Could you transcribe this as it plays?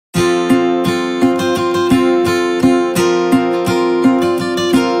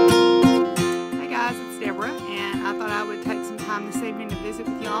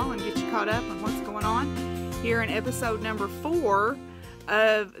episode number 4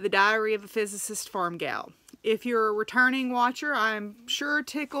 of the Diary of a Physicist Farmgal. If you're a returning watcher, I'm sure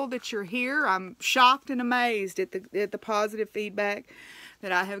tickled that you're here. I'm shocked and amazed at the positive feedback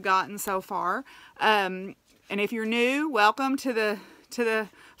that I have gotten so far. And if you're new, welcome to the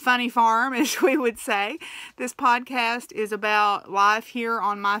funny farm, as we would say. This podcast is about life here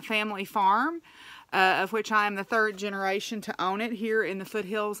on my family farm, of which I am the 3rd generation to own it here in the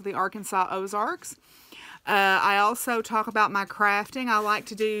foothills of the Arkansas Ozarks. I also talk about my crafting. I like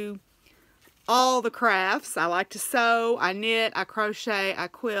to do all the crafts. I like to sew, I knit, I crochet, I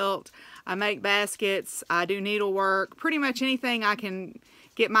quilt, I make baskets, I do needlework. Pretty much anything I can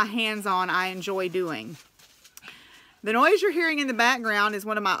get my hands on, I enjoy doing. The noise you're hearing in the background is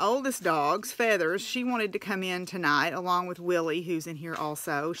one of my oldest dogs, Feathers. She wanted to come in tonight along with Willie, who's in here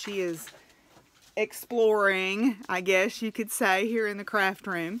also. She is exploring, I guess you could say, here in the craft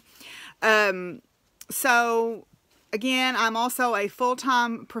room. So again, I'm also a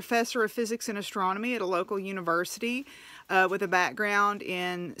full-time professor of physics and astronomy at a local university with a background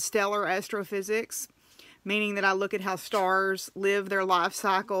in stellar astrophysics, meaning that I look at how stars live their life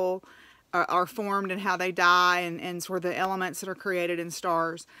cycle, are formed and how they die, and sort of the elements that are created in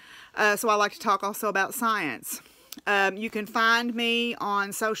stars. So I like to talk also about science. You can find me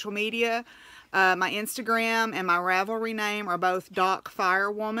on social media. My Instagram and my Ravelry name are both Doc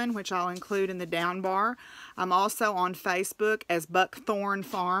Firewoman, which I'll include in the down bar. I'm also on Facebook as Buckthorn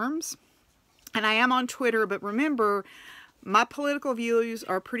Farms. And I am on Twitter, but remember, my political views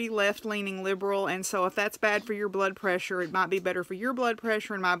are pretty left-leaning liberal, and so if that's bad for your blood pressure, it might be better for your blood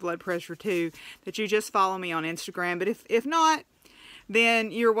pressure and my blood pressure too, that you just follow me on Instagram. But if not,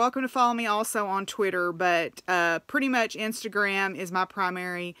 then you're welcome to follow me also on Twitter, but pretty much Instagram is my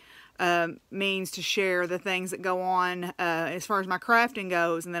primary means to share the things that go on as far as my crafting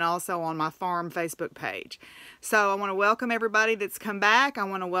goes, and then also on my farm Facebook page. So I want to welcome everybody that's come back. I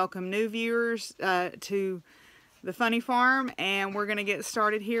want to welcome new viewers to the Funny Farm, and we're going to get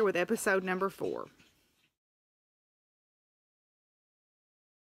started here with episode number 4.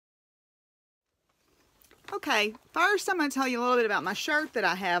 Okay, first I'm going to tell you a little bit about my shirt that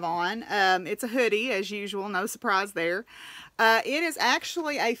I have on. It's a hoodie, as usual, no surprise there. It is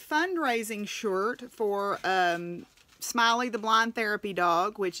actually a fundraising shirt for Smiley the Blind Therapy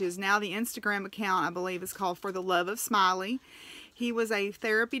Dog, which is now the Instagram account, I believe, is called For the Love of Smiley. He was a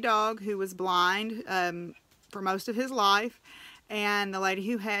therapy dog who was blind for most of his life, and the lady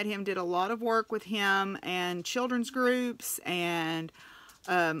who had him did a lot of work with him and children's groups and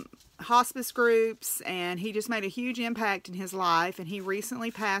hospice groups, and he just made a huge impact in his life, and he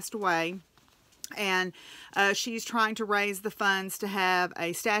recently passed away. And she's trying to raise the funds to have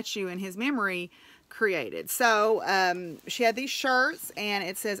a statue in his memory created. So she had these shirts, and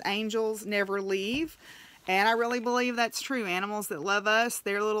it says "Angels Never Leave," and I really believe that's true. Animals that love us,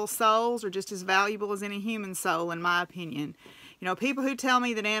 their little souls are just as valuable as any human soul, in my opinion. You know, people who tell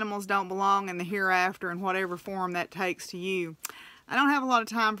me that animals don't belong in the hereafter in whatever form that takes to you, I don't have a lot of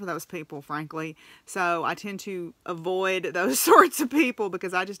time for those people, frankly, so I tend to avoid those sorts of people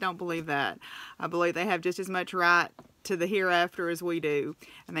because I just don't believe that. I believe they have just as much right to the hereafter as we do,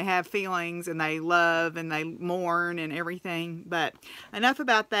 and they have feelings, and they love, and they mourn, and everything. But enough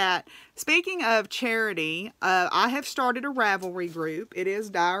about that. Speaking of charity, I have started a Ravelry group. It is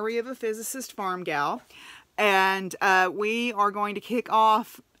Diary of a Physicist Farmgal, and we are going to kick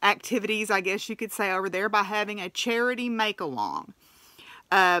off activities, I guess you could say, over there by having a charity make-along.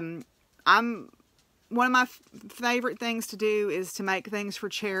 One of my favorite things to do is to make things for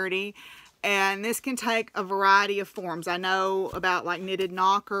charity, and this can take a variety of forms. I know about like knitted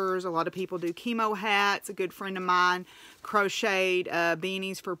knockers. A lot of people do chemo hats. A good friend of mine crocheted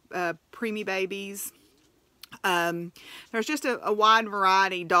beanies for preemie babies. There's just a wide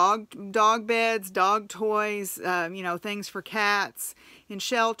variety. Dog beds, dog toys, you know, things for cats in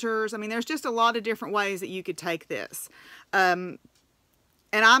shelters. I mean, there's just a lot of different ways that you could take this.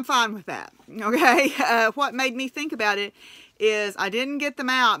 And I'm fine with that, okay? What made me think about it is I didn't get them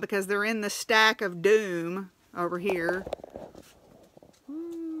out because they're in the stack of doom over here.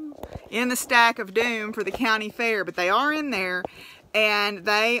 In the stack of doom for the county fair, but they are in there. And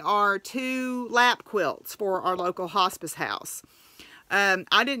they are 2 lap quilts for our local hospice house.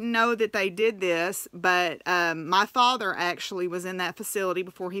 I didn't know that they did this, but my father actually was in that facility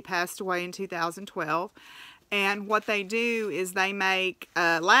before he passed away in 2012. And what they do is they make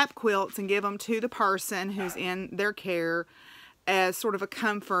lap quilts and give them to the person who's in their care as sort of a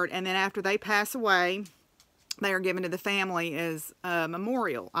comfort. And then after they pass away, they are given to the family as a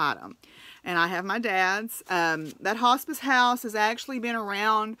memorial item. And I have my dad's. That hospice house has actually been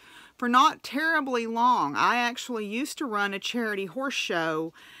around for not terribly long. I actually used to run a charity horse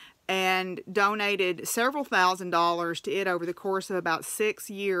show and donated several $1,000s to it over the course of about 6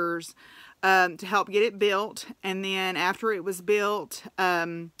 years to help get it built. And then after it was built,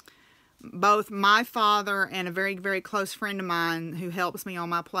 both my father and a very, very close friend of mine who helps me on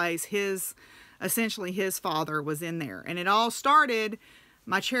my place, essentially his father was in there. And it all started,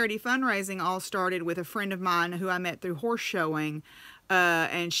 my charity fundraising all started with a friend of mine who I met through horse showing.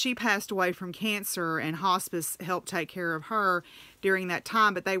 And she passed away from cancer, and hospice helped take care of her during that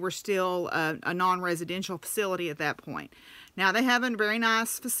time, but they were still a non-residential facility at that point. Now they have a very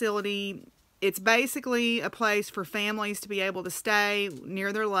nice facility. It's basically a place for families to be able to stay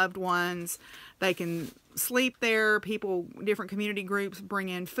near their loved ones. They can sleep there. People, different community groups bring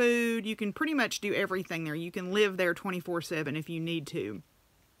in food. You can pretty much do everything there. You can live there 24/7 if you need to.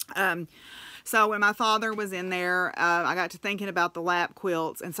 So when my father was in there, I got to thinking about the lap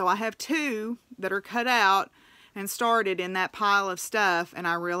quilts. And so I have 2 that are cut out and started in that pile of stuff. And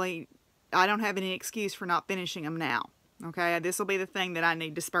I don't have any excuse for not finishing them now. Okay, this will be the thing that I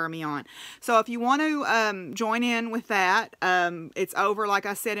need to spur me on. So if you want to join in with that, it's over, like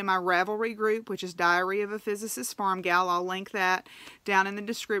I said, in my Ravelry group, which is Diary of a Physicist Farmgal. I'll link that down in the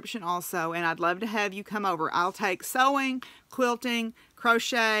description also, and I'd love to have you come over. I'll take sewing, quilting,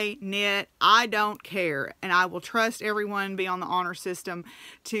 crochet, knit, I don't care, and I will trust everyone be on the honor system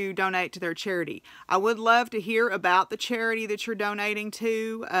to donate to their charity. I would love to hear about the charity that you're donating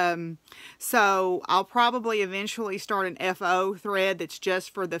to, so I'll probably eventually start an FO thread that's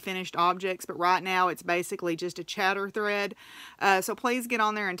just for the finished objects, but right now it's basically just a chatter thread, so please get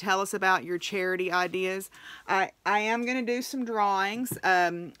on there and tell us about your charity ideas. I am going to do some drawings.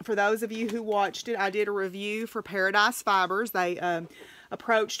 For those of you who watched it, I did a review for Paradise Fibers. They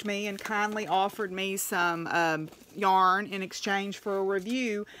approached me and kindly offered me some yarn in exchange for a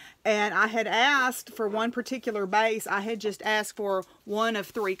review, and I had asked for one particular base. I had just asked for one of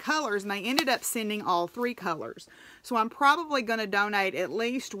 3 colors, and they ended up sending all 3 colors. So I'm probably going to donate at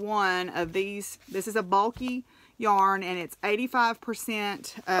least one of these. This is a bulky yarn, and it's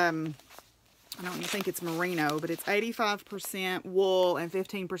 85%, I don't even think it's merino, but it's 85% wool and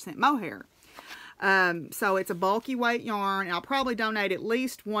 15% mohair. So it's a bulky weight yarn, and I'll probably donate at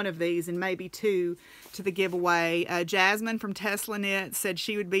least one of these and maybe 2 to the giveaway. Jasmine from Tesla Knits said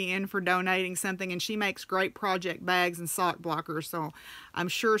she would be in for donating something, and she makes great project bags and sock blockers, so I'm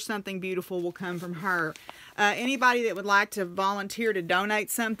sure something beautiful will come from her. Anybody that would like to volunteer to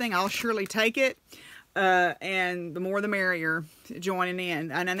donate something, I'll surely take it. And the more the merrier, joining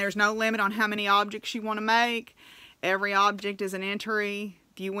in. And then there's no limit on how many objects you want to make. Every object is an entry.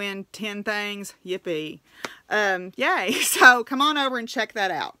 If you win 10 things, yippee. Yay. So come on over and check that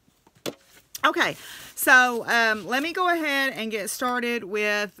out. Okay, so let me go ahead and get started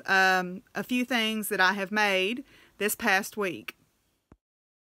with a few things that I have made this past week.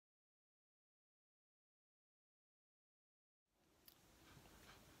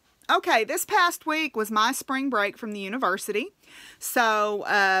 Okay, this past week was my spring break from the university. So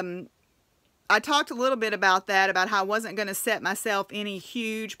I talked a little bit about that, about how I wasn't going to set myself any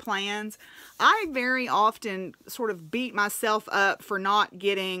huge plans. I very often sort of beat myself up for not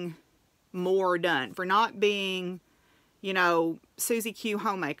getting more done, for not being, you know, Susie Q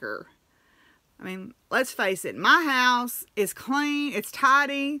homemaker. I mean, let's face it, my house is clean, it's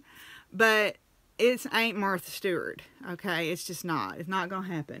tidy, but it ain't Martha Stewart, okay? It's just not. It's not going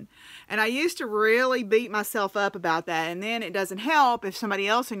to happen. And I used to really beat myself up about that, and then it doesn't help if somebody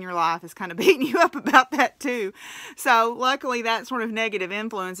else in your life is kind of beating you up about that too. So luckily that sort of negative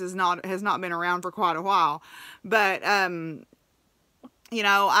influence has not been around for quite a while. But you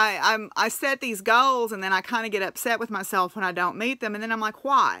know, I set these goals, and then I kind of get upset with myself when I don't meet them, and then I'm like,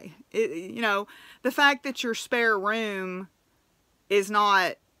 why? You know, the fact that your spare room is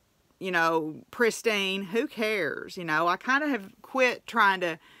not, you know, pristine, who cares? You know, I kind of have quit trying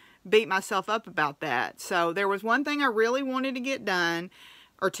to beat myself up about that. So there was one thing I really wanted to get done,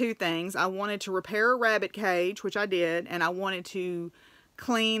 or 2 things. I wanted to repair a rabbit cage, which I did, and I wanted to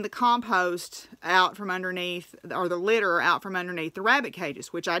clean the compost out from underneath, or the litter out from underneath the rabbit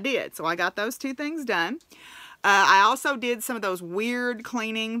cages, which I did. So I got those 2 things done. I also did some of those weird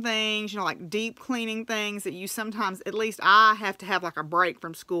cleaning things, you know, like deep cleaning things that you sometimes, at least I have to have like a break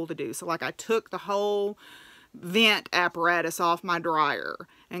from school to do. So like I took the whole vent apparatus off my dryer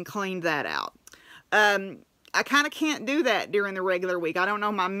and cleaned that out. I kind of can't do that during the regular week. I don't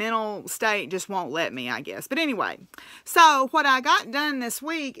know, my mental state just won't let me, I guess. But anyway, so what I got done this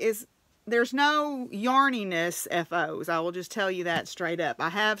week is, there's no yarniness FOs. I will just tell you that straight up. I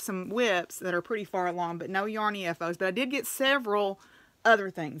have some whips that are pretty far along, but no yarny FOs. But I did get several other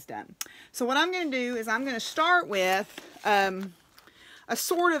things done. So what I'm going to do is I'm going to start with a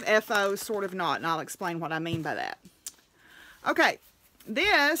sort of FO, sort of not, and I'll explain what I mean by that. Okay,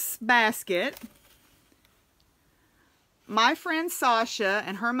 this basket, my friend Sasha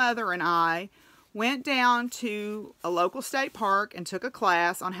and her mother and I went down to a local state park and took a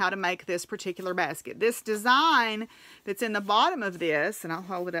class on how to make this particular basket. This design that's in the bottom of this, and I'll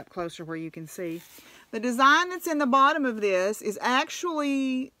hold it up closer where you can see, the design that's in the bottom of this is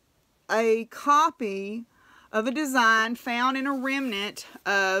actually a copy of a design found in a remnant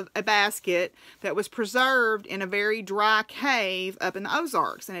of a basket that was preserved in a very dry cave up in the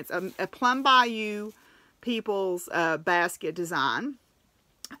Ozarks. And it's a Plum Bayou people's basket design.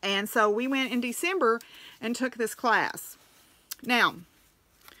 And so we went in December and took this class. Now,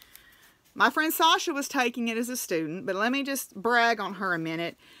 my friend Sasha was taking it as a student, but let me just brag on her a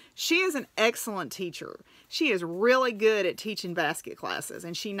minute. She is an excellent teacher. She is really good at teaching basket classes,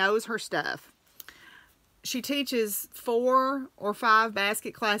 and she knows her stuff. She teaches 4 or 5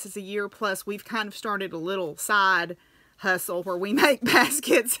 basket classes a year, plus we've kind of started a little side hustle where we make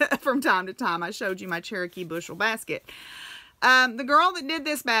baskets from time to time. I showed you my Cherokee bushel basket. The girl that did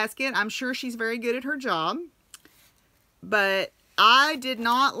this basket, I'm sure she's very good at her job, but I did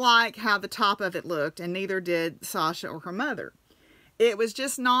not like how the top of it looked, and neither did Sasha or her mother. It was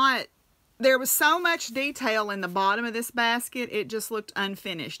just not, there was so much detail in the bottom of this basket, it just looked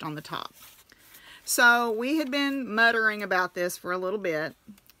unfinished on the top. So we had been muttering about this for a little bit,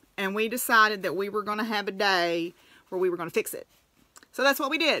 and we decided that we were going to have a day where we were going to fix it. So that's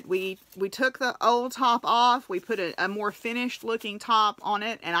what we did. We took the old top off. We put a more finished looking top on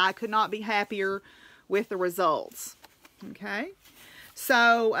it, and I could not be happier with the results. Okay.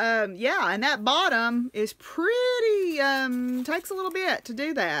 So, yeah, and that bottom is pretty, takes a little bit to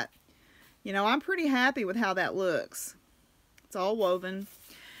do that. You know, I'm pretty happy with how that looks. It's all woven.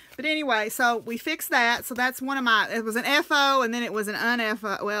 But anyway, so we fixed that. So that's one of my, it was an FO, and then it was an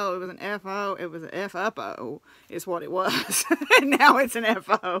un-FO. Well, it was an FO. It was an F-UPO is what it was. And now it's an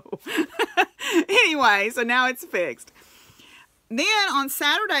FO. Anyway, so now it's fixed. Then on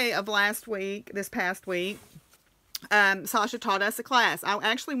Saturday of last week, this past week, Sasha taught us a class. I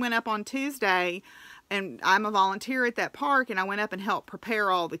actually went up on Tuesday, and I'm a volunteer at that park, and I went up and helped prepare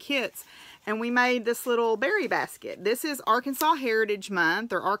all the kits. And we made this little berry basket. This is Arkansas Heritage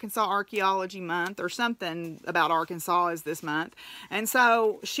Month, or Arkansas Archaeology Month, or something about Arkansas is this month. And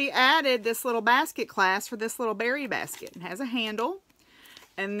so she added this little basket class for this little berry basket. It has a handle.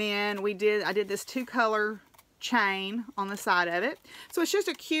 And then I did this 2-color chain on the side of it. So it's just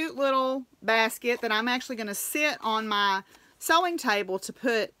a cute little basket that I'm actually going to sit on my sewing table to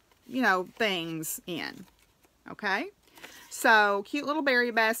put, you know, things in. Okay? So, cute little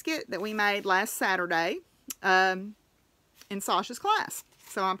berry basket that we made last Saturday in Sasha's class.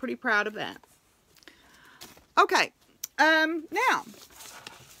 So, I'm pretty proud of that. Okay, now,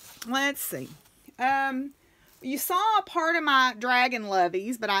 let's see. You saw a part of my dragon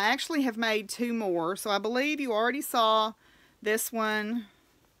loveys, but I actually have made 2 more. So, I believe you already saw this one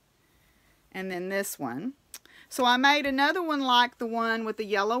and then this one. So, I made another one like the one with the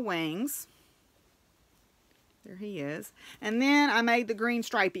yellow wings. There he is. And then I made the green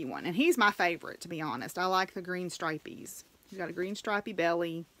stripey one. And he's my favorite, to be honest. I like the green stripies. He's got a green stripey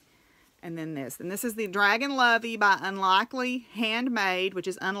belly. And then this. And this is the Dragon Lovey by Unlikely Handmade, which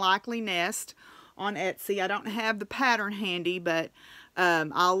is Unlikely Nest on Etsy. I don't have the pattern handy, but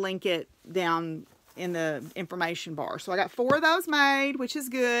I'll link it down in the information bar. So I got 4 of those made, which is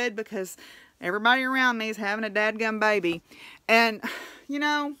good because everybody around me is having a dadgum baby. And, you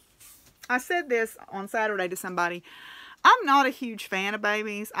know, I said this on Saturday to somebody. I'm not a huge fan of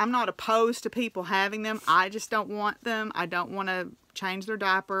babies. I'm not opposed to people having them. I just don't want them. I don't want to change their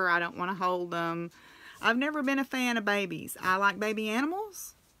diaper. I don't want to hold them. I've never been a fan of babies. I like baby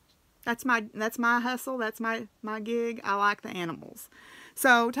animals. That's my hustle. That's my gig. I like the animals.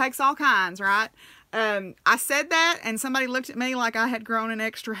 So it takes all kinds, right? I said that and somebody looked at me like I had grown an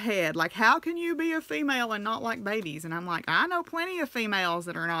extra head. Like, how can you be a female and not like babies? And I'm like, I know plenty of females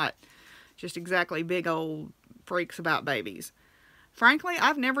that are not just exactly big old freaks about babies. Frankly,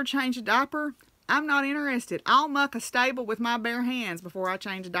 I've never changed a diaper. I'm not interested. I'll muck a stable with my bare hands before I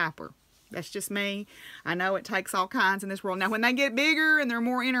change a diaper. That's just me. I know it takes all kinds in this world. Now, when they get bigger and they're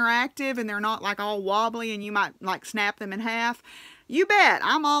more interactive and they're not like all wobbly and you might like snap them in half, you bet.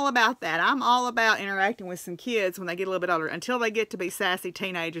 I'm all about that. I'm all about interacting with some kids when they get a little bit older. Until they get to be sassy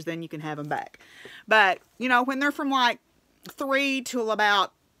teenagers, then you can have them back. But, you know, when they're from like 3 to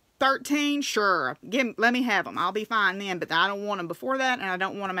about 13, sure, let me have them. I'll be fine then, but I don't want them before that, and I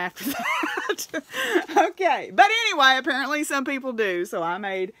don't want them after that. that. Okay, but anyway, apparently some people do, so I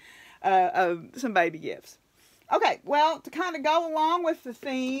made some baby gifts. Okay, well, to kind of go along with the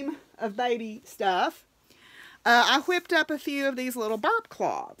theme of baby stuff, I whipped up a few of these little burp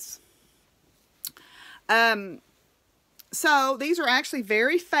cloths. So these are actually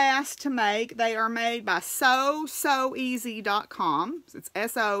very fast to make. They are made by sew-so-easy.com. It's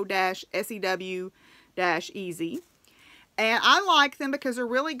SO-SEW-easy. And I like them because they're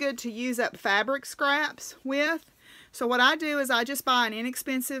really good to use up fabric scraps with. So what I do is I just buy an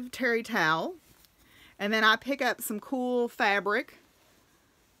inexpensive terry towel. And then I pick up some cool fabric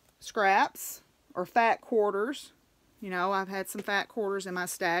scraps or fat quarters. You know, I've had some fat quarters in my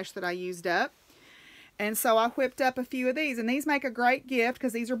stash that I used up. And so I whipped up a few of these. And these make a great gift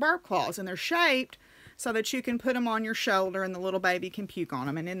because these are burp cloths. And they're shaped so that you can put them on your shoulder and the little baby can puke on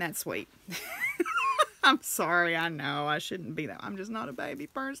them. And isn't that sweet? I'm sorry, I know. I shouldn't be that. I'm just not a baby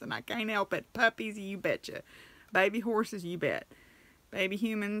person. I can't help it. Puppies, you betcha. Baby horses, you bet. Baby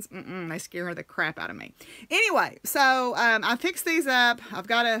humans, they scare the crap out of me. Anyway, so I fixed these up. I've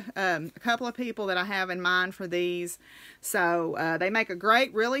got a couple of people that I have in mind for these. So they make a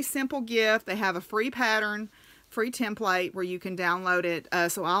great, really simple gift. They have a free pattern, free template where you can download it.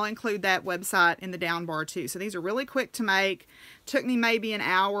 So I'll include that website in the down bar too. So these are really quick to make. Took me maybe an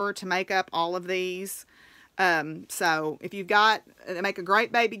hour to make up all of these. So if you've got, they make a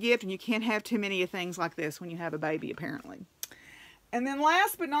great baby gift, and you can't have too many of things like this when you have a baby apparently. And then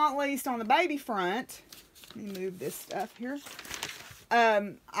last but not least on the baby front, let me move this stuff here.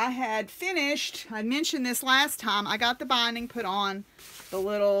 I had finished, I mentioned this last time, I got the binding put on the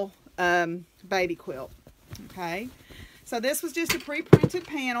little baby quilt. Okay, so this was just a pre-printed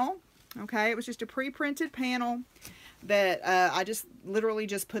panel. Okay, it was just a pre-printed panel that I just literally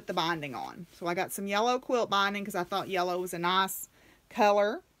just put the binding on. So I got some yellow quilt binding because I thought yellow was a nice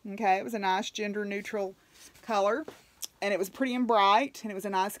color. Okay, it was a nice gender neutral color. And it was pretty and bright, and it was a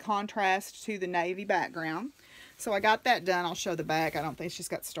nice contrast to the navy background. So I got that done. I'll show the back. I don't think it's just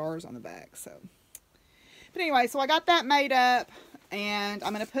got stars on the back. So, but anyway, so I got that made up, and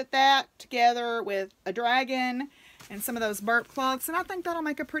I'm going to put that together with a dragon and some of those burp cloths, and I think that'll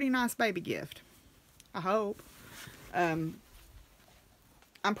make a pretty nice baby gift. I hope. I'm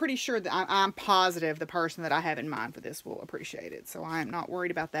pretty sure that I'm positive the person that I have in mind for this will appreciate it. So I am not worried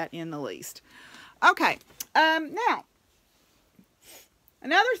about that in the least. Okay, now.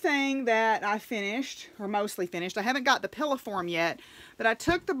 Another thing that I finished, or mostly finished, I haven't got the pillow form yet, but I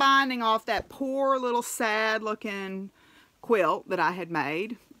took the binding off that poor little sad looking quilt that I had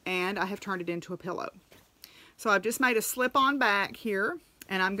made, and I have turned it into a pillow. So I've just made a slip-on back here,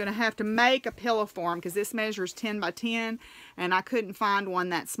 and I'm going to have to make a pillow form because this measures 10 by 10, and I couldn't find one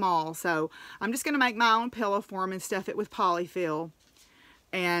that small. So I'm just going to make my own pillow form and stuff it with polyfill.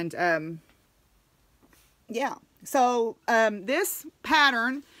 And yeah. So this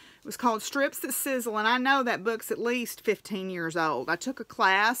pattern was called Strips That Sizzle, and I know that book's at least 15 years old. I took a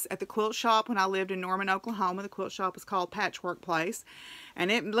class at the quilt shop when I lived in Norman, Oklahoma. The quilt shop was called Patchwork Place,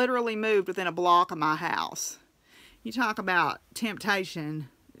 and it literally moved within a block of my house. You talk about temptation,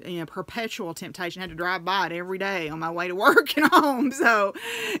 you know, perpetual temptation. I had to drive by it every day on my way to work and home. So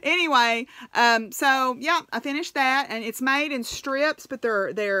anyway, so yeah, I finished that, and it's made in strips, but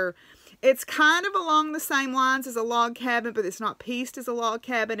it's kind of along the same lines as a log cabin, but it's not pieced as a log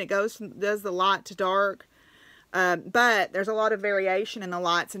cabin. It does the light to dark. But there's a lot of variation in the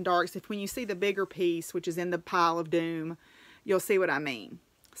lights and darks. When you see the bigger piece, which is in the pile of doom, you'll see what I mean.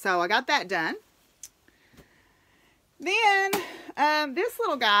 So I got that done. Then this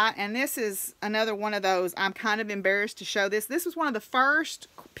little guy, and this is another one of those, I'm kind of embarrassed to show this. This was one of the first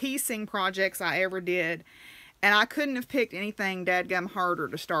piecing projects I ever did. And I couldn't have picked anything dadgum harder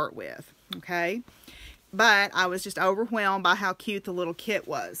to start with, okay? But I was just overwhelmed by how cute the little kit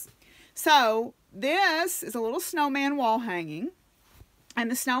was. So this is a little snowman wall hanging.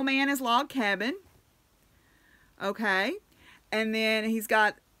 And the snowman is log cabin, okay? And then he's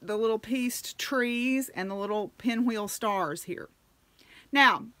got the little pieced trees and the little pinwheel stars here.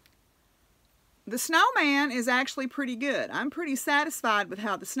 Now, the snowman is actually pretty good. I'm pretty satisfied with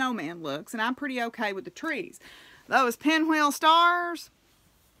how the snowman looks, and I'm pretty okay with the trees. Those pinwheel stars,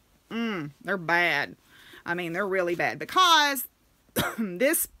 they're bad. I mean, they're really bad because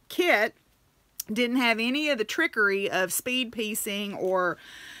this kit didn't have any of the trickery of speed piecing or,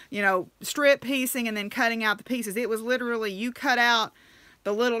 you know, strip piecing and then cutting out the pieces. It was literally you cut out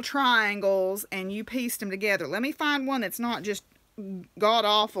the little triangles and you pieced them together. Let me find one that's not just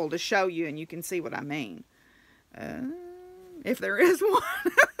god-awful to show you, and you can see what I mean. If there is one.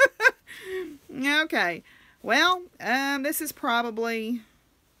 Okay. Well, this is probably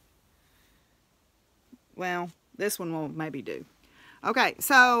well, this one will maybe do. Okay,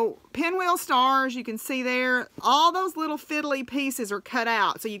 so pinwheel stars, you can see there, all those little fiddly pieces are cut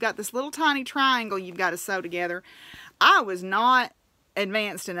out. So you've got this little tiny triangle you've got to sew together. I was not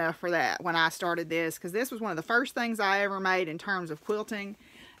advanced enough for that when I started this, because this was one of the first things I ever made in terms of quilting.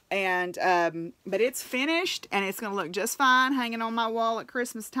 And but it's finished, and it's going to look just fine hanging on my wall at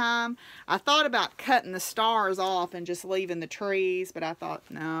Christmas time. I thought about cutting the stars off and just leaving the trees, but I thought,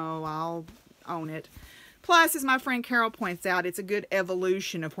 no, I'll own it. Plus, as my friend Carol points out, it's a good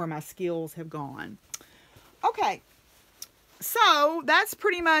evolution of where my skills have gone. Okay, so that's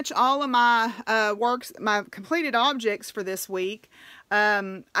pretty much all of my my completed objects for this week.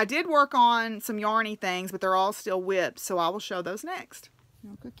 I did work on some yarny things, but they're all still whipped, so I will show those next.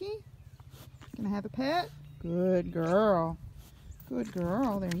 No cookie? Can I have a pet? Good girl. Good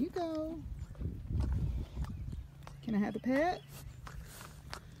girl. There you go. Can I have a pet?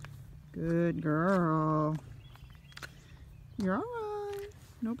 Good girl. You're alright.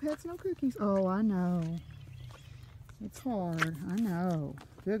 No pets, no cookies. Oh, I know. It's hard. I know.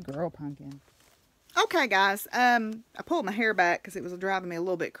 Good girl, Pumpkin. Okay, guys. I pulled my hair back because it was driving me a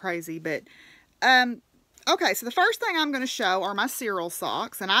little bit crazy, but okay, so the first thing I'm going to show are my Cyril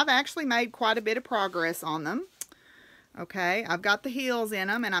socks, and I've actually made quite a bit of progress on them. Okay, I've got the heels in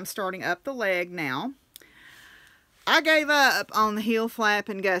them, and I'm starting up the leg now. I gave up on the heel flap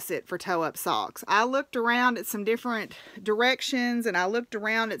and gusset for toe-up socks. I looked around at some different directions, and I looked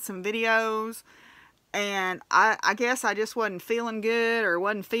around at some videos, and I guess I just wasn't feeling good or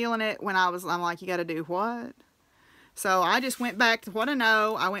wasn't feeling it when I'm like, you got to do what? So I just went back to what I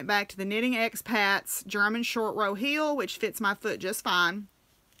know. I went back to the Knitting Expat's German short row heel, which fits my foot just fine.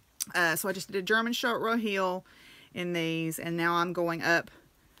 So I just did a German short row heel in these, and now I'm going up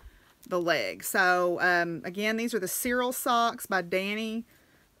the leg. So again, these are the Cyril socks by Danny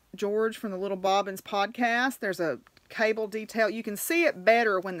George from the Little Bobbins podcast. There's a cable detail. You can see it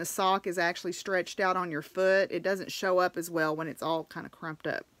better when the sock is actually stretched out on your foot. It doesn't show up as well when it's all kind of crumped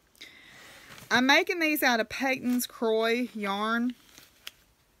up. I'm making these out of Peyton's Croy yarn.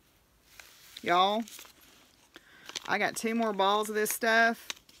 Y'all, I got 2 more balls of this stuff.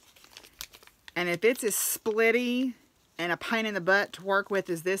 And if it's as splitty and a pain in the butt to work with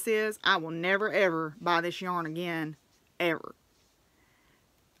as this is, I will never ever buy this yarn again, ever.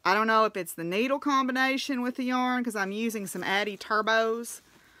 I don't know if it's the needle combination with the yarn, because I'm using some Addy Turbos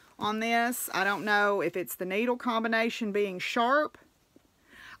on this. I don't know if it's the needle combination being sharp.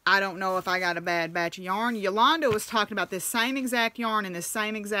 I don't know if I got a bad batch of yarn. Yolanda was talking about this same exact yarn in this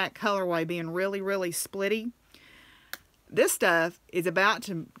same exact colorway being really, really splitty. This stuff is about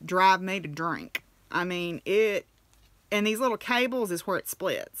to drive me to drink. I mean, and these little cables is where it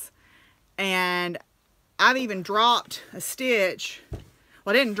splits. And I've even dropped a stitch.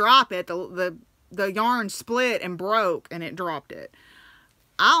 Well, I didn't drop it. The yarn split and broke, and it dropped it.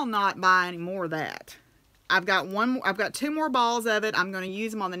 I'll not buy any more of that. I've got 2 more balls of it. I'm going to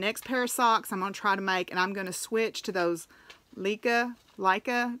use them on the next pair of socks I'm going to try to make, and I'm going to switch to those Leica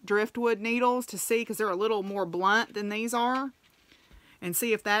driftwood needles to see, because they're a little more blunt than these are, and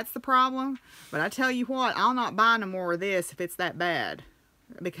see if that's the problem. But I tell you what, I'll not buy no more of this if it's that bad,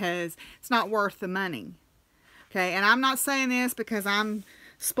 because it's not worth the money. Okay, and I'm not saying this because I'm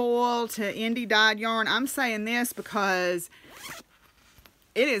spoiled to indie dyed yarn. I'm saying this because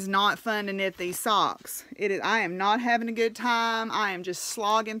it is not fun to knit these socks. I am not having a good time. I am just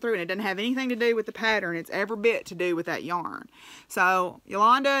slogging through, and it doesn't have anything to do with the pattern. It's every bit to do with that yarn. So,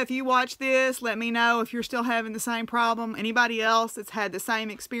 Yolanda, if you watch this, let me know if you're still having the same problem. Anybody else that's had the same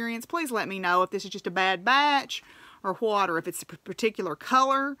experience, please let me know if this is just a bad batch or what, or if it's a particular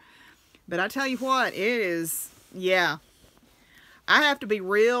color. But I tell you what, it is, yeah. I have to be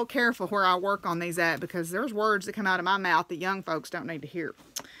real careful where I work on these at, because there's words that come out of my mouth that young folks don't need to hear.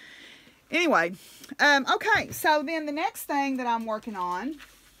 Anyway, okay, so then the next thing that I'm working on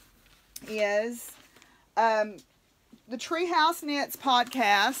is the Treehouse Knits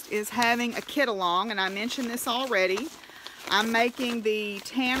podcast is having a kit along, and I mentioned this already. I'm making the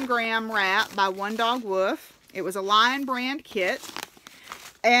Tangram Wrap by One Dog Woof. It was a Lion brand kit.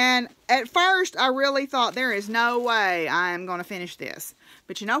 And at first, I really thought, there is no way I am going to finish this.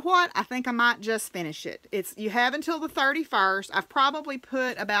 But you know what? I think I might just finish it. You have until the 31st. I've probably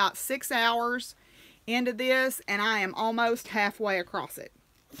put about 6 hours into this, and I am almost halfway across it.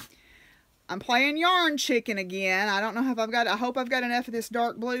 I'm playing yarn chicken again. I don't know if I hope I've got enough of this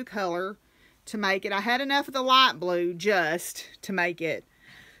dark blue color to make it. I had enough of the light blue just to make it.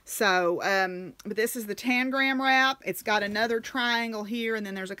 So, but this is the Tangram Wrap. It's got another triangle here, and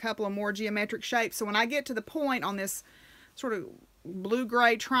then there's a couple of more geometric shapes. So when I get to the point on this sort of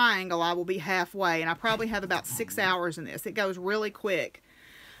blue-gray triangle, I will be halfway, and I probably have about 6 hours in this. It goes really quick.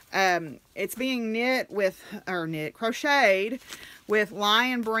 It's being crocheted with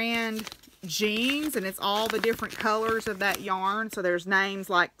Lion brand jeans, and it's all the different colors of that yarn. So there's names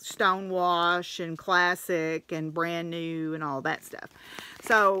like Stonewash and Classic and Brand New and all that stuff.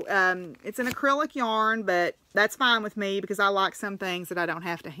 So it's an acrylic yarn, but that's fine with me because I like some things that I don't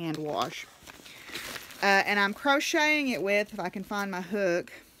have to hand wash. And I'm crocheting it with, if I can find my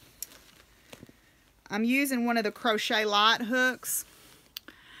hook, I'm using one of the Crochet Light hooks.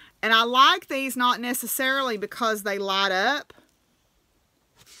 And I like these not necessarily because they light up,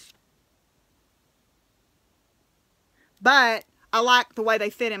 but I like the way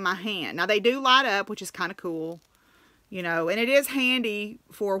they fit in my hand. Now they do light up, which is kind of cool, you know, and it is handy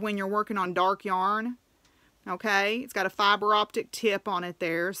for when you're working on dark yarn. Okay, it's got a fiber optic tip on it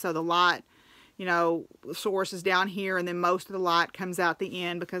there, so the light, you know, the source is down here, and then most of the light comes out the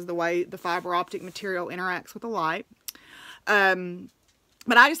end because of the way the fiber optic material interacts with the light.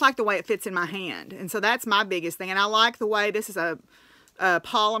 But I just like the way it fits in my hand, and so that's my biggest thing. And I like the way this is a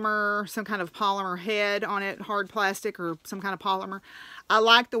polymer, some kind of polymer head on it, hard plastic or some kind of polymer. I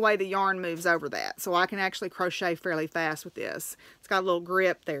like the way the yarn moves over that, so I can actually crochet fairly fast with this. It's got a little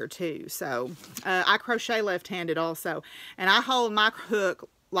grip there too. So I crochet left-handed also, and I hold my hook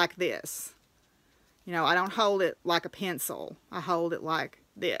like this. You know, I don't hold it like a pencil. I hold it like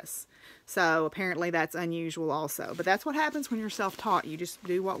this. So apparently that's unusual also. But that's what happens when you're self-taught. You just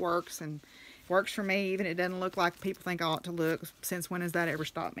do what works, and it works for me, even it doesn't look like people think I ought to look. Since when has that ever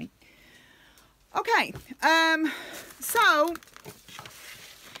stopped me? Okay, so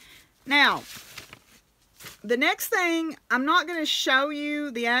now the next thing, I'm not going to show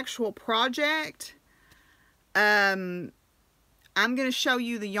you the actual project. I'm going to show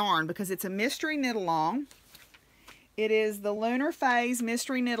you the yarn because it's a mystery knit along. It is the Lunar Phase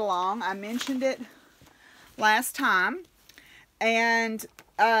Mystery Knit Along. I mentioned it last time. And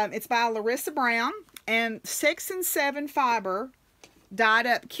it's by Larissa Brown. And 6 and 7 fiber dyed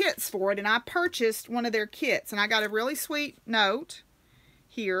up kits for it. And I purchased one of their kits. And I got a really sweet note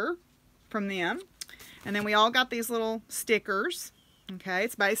here from them. And then we all got these little stickers. Okay,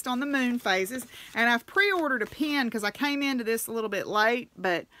 it's based on the moon phases. And I've pre-ordered a pin because I came into this a little bit late.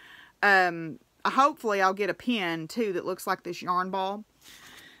 But hopefully I'll get a pin too that looks like this yarn ball.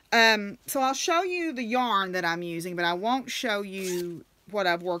 So I'll show you the yarn that I'm using, but I won't show you what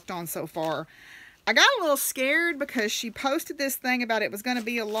I've worked on so far. I got a little scared because she posted this thing about it was going to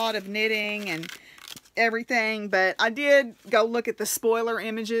be a lot of knitting and everything, but I did go look at the spoiler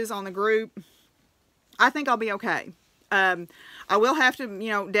images on the group. I think I'll be okay. I will have to, you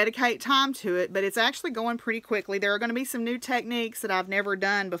know, dedicate time to it, but it's actually going pretty quickly. There are going to be some new techniques that I've never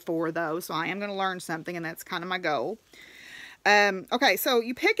done before, though, so I am going to learn something, and that's kind of my goal. Okay, so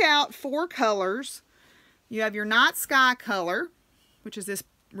you pick out 4 colors. You have your night sky color, which is this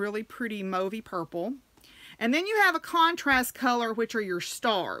really pretty mauvey purple. And then you have a contrast color, which are your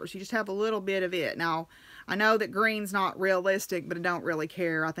stars. You just have a little bit of it. Now, I know that green's not realistic, but I don't really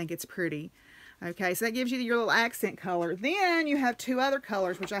care. I think it's pretty. Okay, so that gives you your little accent color. Then you have 2 other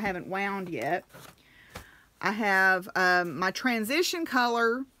colors, which I haven't wound yet. I have my transition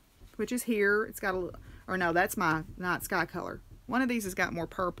color, which is here. It's got a little, or no, that's my night sky color. One of these has got more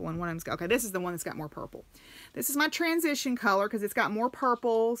purple, and one of them's got, okay, this is the one that's got more purple. This is my transition color because it's got more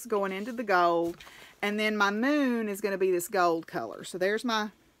purples going into the gold. And then my moon is going to be this gold color. So there's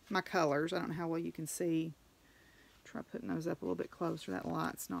my colors. I don't know how well you can see. Try putting those up a little bit closer. That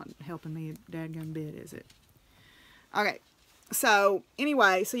light's not helping me a dadgum bit, is it? Okay, so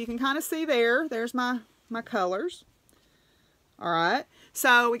anyway, so you can kind of see there's my colors. All right,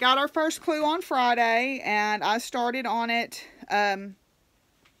 so we got our first clue on Friday, and I started on it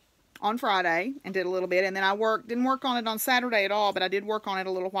on Friday and did a little bit, and then I didn't work on it on Saturday at all, but I did work on it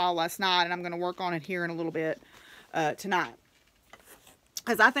a little while last night, and I'm going to work on it here in a little bit tonight,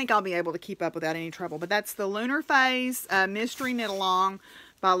 because I think I'll be able to keep up without any trouble. But that's the Lunar Phase Mystery Knit Along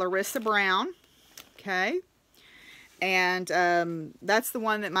by Larissa Brown. Okay. And that's the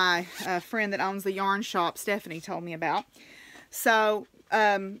one that my friend that owns the yarn shop, Stephanie, told me about. So,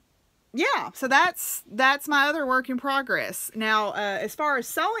 yeah. So that's my other work in progress. Now, as far as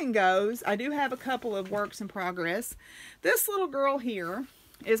sewing goes, I do have a couple of works in progress. This little girl here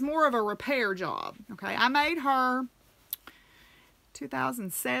is more of a repair job. Okay. I made her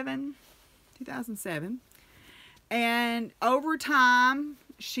 2007, and over time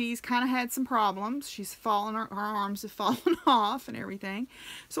she's kind of had some problems. She's fallen, her arms have fallen off and everything,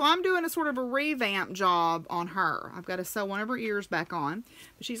 so I'm doing a sort of a revamp job on her. I've got to sew one of her ears back on,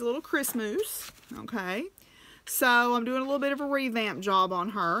 but she's a little Christmas. Okay, So I'm doing a little bit of a revamp job on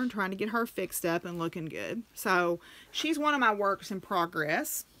her and trying to get her fixed up and looking good. So she's one of my works in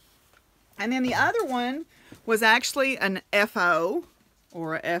progress. And then the other one was actually an FO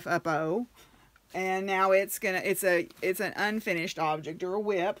or a FFO. And now it's an unfinished object or a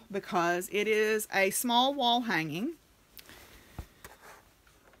whip because it is a small wall hanging.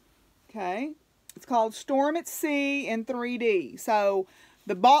 Okay. It's called Storm at Sea in 3D. So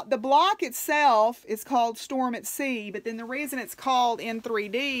the block itself is called Storm at Sea, but then the reason it's called in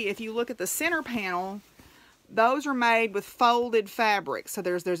 3D, if you look at the center panel, those are made with folded fabric. So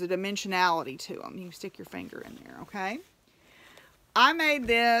there's a dimensionality to them. You can stick your finger in there, okay? I made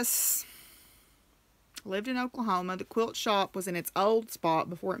this, lived in Oklahoma. The quilt shop was in its old spot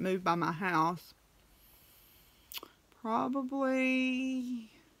before it moved by my house. Probably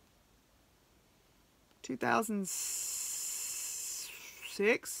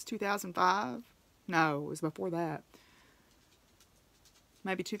 2006, 2005. No, it was before that.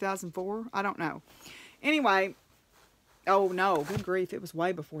 Maybe 2004. I don't know. Anyway, oh no, good grief, it was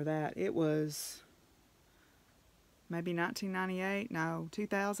way before that. It was maybe 1998. No,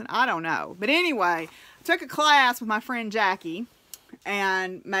 2000. I don't know. But anyway, I took a class with my friend Jackie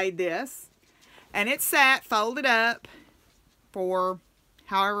and made this. And it sat folded up for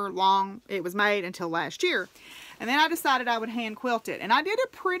however long it was made until last year. And then I decided I would hand quilt it. And I did a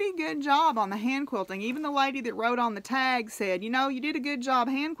pretty good job on the hand quilting. Even the lady that wrote on the tag said, you know, you did a good job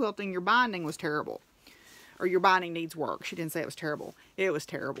hand quilting. Your binding was terrible. Or your binding needs work. She didn't say it was terrible. It was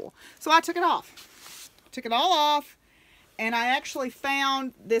terrible. So I took it off. Took it all off. And I actually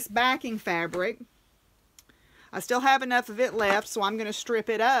found this backing fabric. I still have enough of it left. So I'm going to strip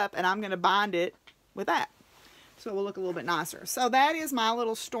it up. And I'm going to bind it with that. So it will look a little bit nicer. So that is my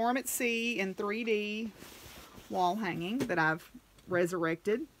little Storm at Sea in 3D wall hanging that I've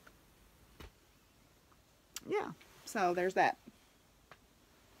resurrected. Yeah, so there's that.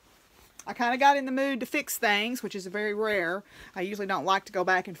 I kind of got in the mood to fix things, which is very rare. I usually don't like to go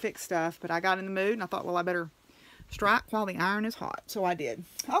back and fix stuff, but I got in the mood and I thought, well, I better strike while the iron is hot. So I did.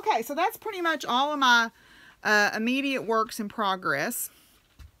 Okay, so that's pretty much all of my immediate works in progress.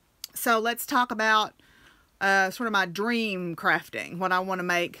 So let's talk about sort of my dream crafting, what I want to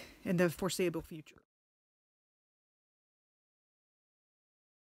make in the foreseeable future.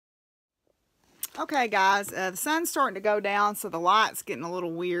 Okay guys, the sun's starting to go down, so the light's getting a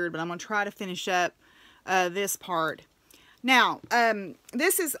little weird, but I'm going to try to finish up this part. Now, I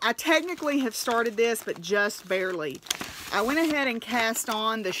technically have started this, but just barely. I went ahead and cast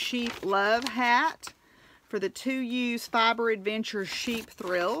on the Sheep Love hat for the 2Use Fiber Adventures Sheep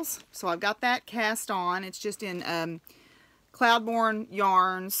Thrills. So I've got that cast on. It's just in Cloudborne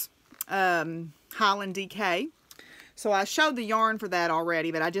Yarns Highland DK. So I showed the yarn for that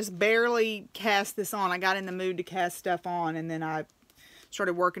already, but I just barely cast this on. I got in the mood to cast stuff on, and then I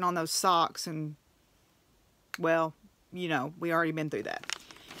started working on those socks, and, well, you know, we already been through that.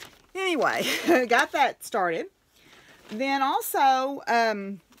 Anyway, got that started. Then also,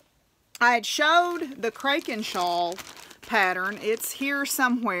 I had showed the Kraken Shawl pattern. It's here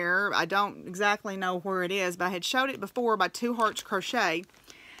somewhere. I don't exactly know where it is, but I had showed it before by 2 Hearts Crochet.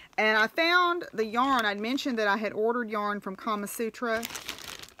 And I found the yarn. I'd mentioned that I had ordered yarn from Suutra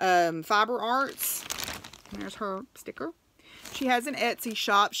Fiber Arts. There's her sticker. She has an Etsy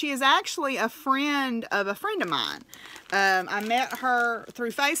shop. She is actually a friend of a friend of mine. I met her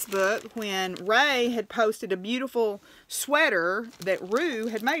through Facebook when Ray had posted a beautiful sweater that Rue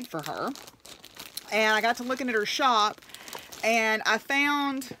had made for her. And I got to looking at her shop, and I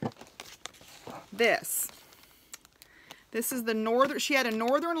found this. This is the Northern, she had a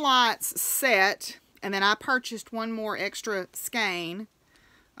Northern Lights set, and then I purchased one more extra skein.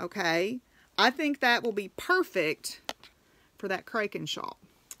 Okay. I think that will be perfect for that Kraken Shawl.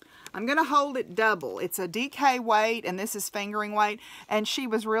 I'm going to hold it double. It's a DK weight, and this is fingering weight. And she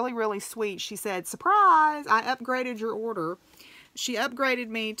was really, really sweet. She said, surprise, I upgraded your order. She upgraded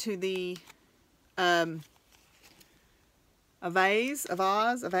me to the a vase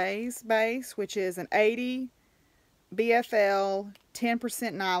base, which is an 80 BFL,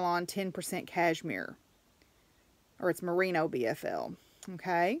 10% nylon, 10% cashmere, or it's merino BFL.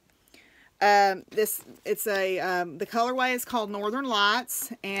 Okay, the colorway is called Northern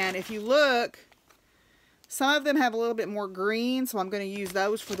Lights, and if you look, some of them have a little bit more green, so I'm going to use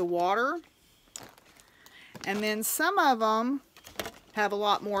those for the water, and then some of them have a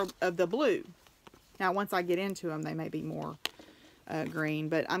lot more of the blue. Now, once I get into them, they may be more green,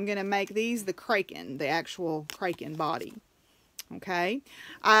 but I'm going to make these the Kraken, the actual Kraken body. Okay.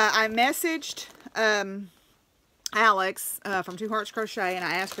 I messaged Alex from Two Hearts Crochet, and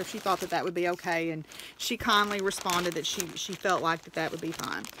I asked her if she thought that that would be okay, and she kindly responded that she felt like that would be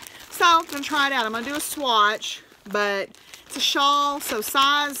fine. So I'm going to try it out. I'm going to do a swatch, but it's a shawl, so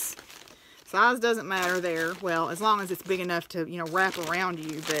size doesn't matter there. Well, as long as it's big enough to, you know, wrap around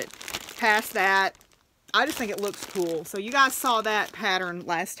you, but past that, I just think it looks cool. So you guys saw that pattern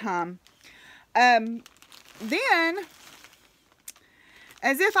last time. Then,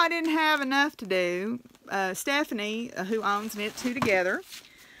 as if I didn't have enough to do, Stephanie, who owns Knit Two Together,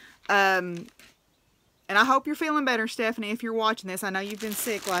 and I hope you're feeling better, Stephanie, if you're watching this. I know you've been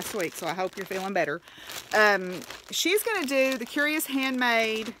sick last week, so I hope you're feeling better. She's going to do the Curious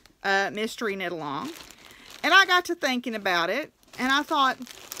Handmade Mystery Knit Along. And I got to thinking about it, and I thought,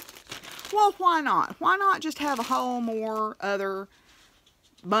 well, why not? Why not just have a whole more other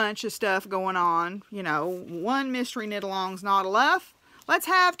bunch of stuff going on? You know, one mystery knit along's not enough. Let's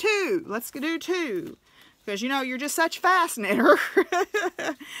have two. Let's do two. Because, you know, you're just such a fast knitter.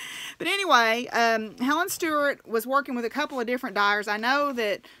 But anyway, Helen Stewart was working with a couple of different dyers. I know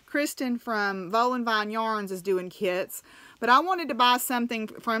that Kristen from Volan Vine Yarns is doing kits. But I wanted to buy something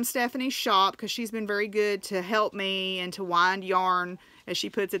from Stephanie's shop because she's been very good to help me and to wind yarn, as she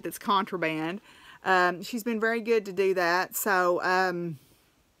puts it, that's contraband. She's been very good to do that. So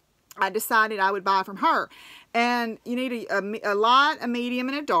I decided I would buy from her. And you need a light, a medium,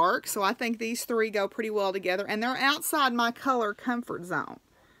 and a dark. So I think these three go pretty well together. And they're outside my color comfort zone.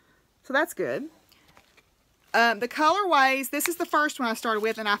 So that's good. The colorways, this is the first one I started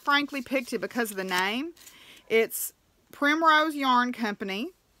with. And I frankly picked it because of the name. It's Primrose Yarn Company.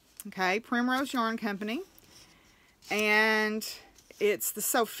 Okay, Primrose Yarn Company. And it's the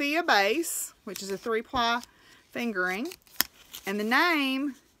Sophia base, which is a 3-ply fingering. And the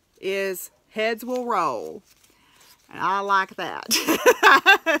name is Heads Will Roll. And I like that.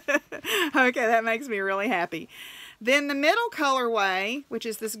 Okay, that makes me really happy. Then the middle colorway, which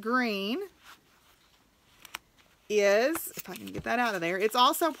is this green, is, if I can get that out of there, it's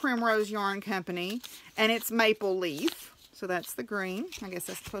also Primrose Yarn Company, and it's Maple Leaf. So that's the green. I guess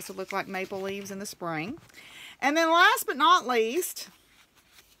that's supposed to look like maple leaves in the spring. And then last but not least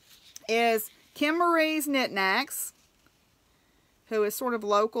is Kimarie's Knacks, who is sort of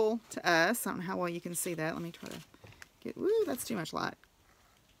local to us. I don't know how well you can see that. Let me try to get, woo, that's too much light.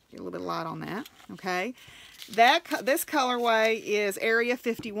 Get a little bit of light on that. Okay. This colorway is Area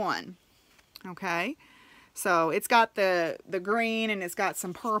 51. Okay. So it's got the green, and it's got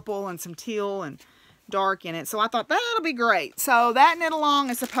some purple and some teal and dark in it. So I thought that'll be great. So that knit along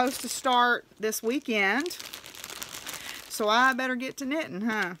is supposed to start this weekend. So I better get to knitting,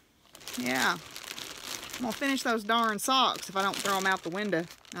 huh? Yeah. I'm going to finish those darn socks if I don't throw them out the window.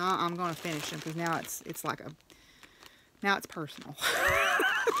 I'm going to finish them because now it's like now it's personal.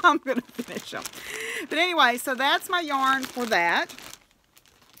 I'm going to finish them. But anyway, so that's my yarn for that.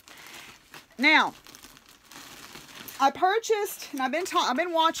 Now, I purchased, and I've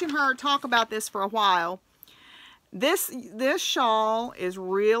been watching her talk about this for a while. This shawl is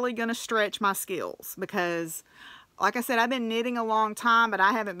really going to stretch my skills because, like I said, I've been knitting a long time, but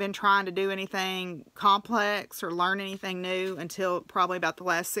I haven't been trying to do anything complex or learn anything new until probably about the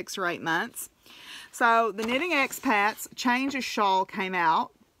last 6 or 8 months. So the Knitting Expats Change a Shawl came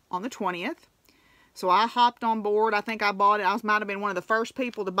out on the 20th. So I hopped on board. I think I bought it. I might have been one of the first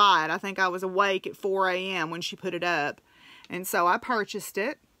people to buy it. I think I was awake at 4 a.m. when she put it up. And so I purchased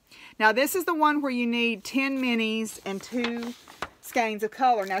it. Now this is the one where you need 10 minis and 2 skeins of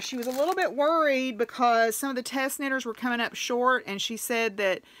color. Now she was a little bit worried because some of the test knitters were coming up short, and she said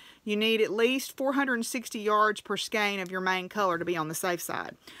that you need at least 460 yards per skein of your main color to be on the safe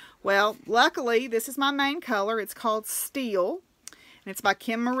side. Well, luckily this is my main color. It's called Steel, and it's by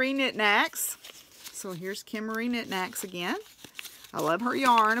Kimarie Knacks. So here's Kimarie Knacks again. I love her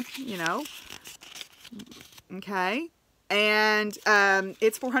yarn, you know. Okay. And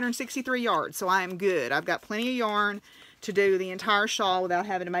it's 463 yards, so I am good. I've got plenty of yarn to do the entire shawl without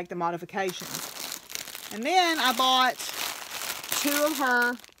having to make the modifications. And then I bought 2 of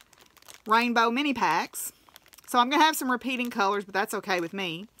her rainbow mini packs. So I'm going to have some repeating colors, but that's okay with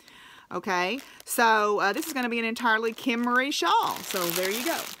me. Okay. So this is going to be an entirely Kimarie shawl. So there you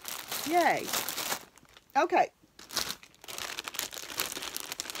go. Yay. Okay.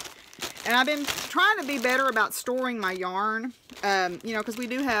 And I've been trying to be better about storing my yarn, you know, because we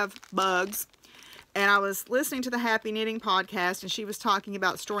do have bugs. And I was listening to the Happee Knitting podcast, and she was talking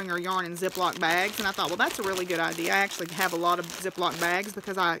about storing her yarn in Ziploc bags. And I thought, well, that's a really good idea. I actually have a lot of Ziploc bags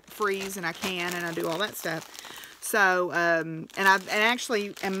because I freeze and I can and I do all that stuff. So, and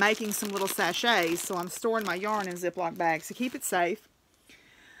actually am making some little sachets, so I'm storing my yarn in Ziploc bags to keep it safe.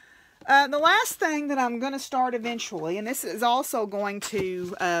 The last thing that I'm going to start eventually, and this is also going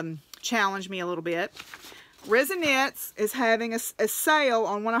to challenge me a little bit, Risen Knits is having a sale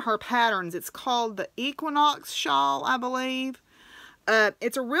on one of her patterns. It's called the Equinox Shawl, I believe.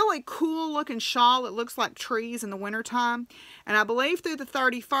 It's a really cool looking shawl. It looks like trees in the wintertime. And I believe through the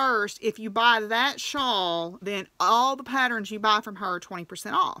 31st, if you buy that shawl, then all the patterns you buy from her are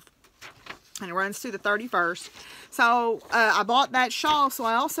 20% off. And it runs through the 31st. So I bought that shawl, so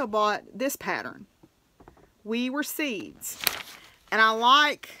I also bought this pattern. We Were Seeds. And I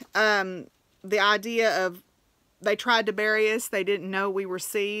like the idea of they tried to bury us. They didn't know we were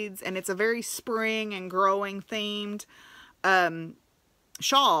seeds. And it's a very spring and growing themed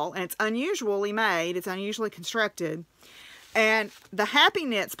shawl, and it's unusually made. It's unusually constructed. And the Happee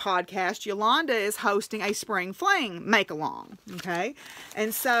Knits podcast, Yolanda is hosting a Spring Fling make-along, okay?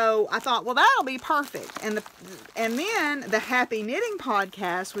 And so I thought, well, that'll be perfect. And then the Happy Knitting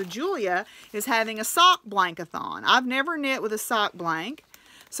podcast with Julia is having a sock blank-a-thon. I've never knit with a sock blank,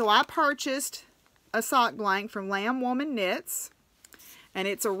 so I purchased a sock blank from Lambwoman Knits, and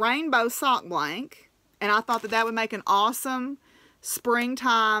it's a rainbow sock blank, and I thought that would make an awesome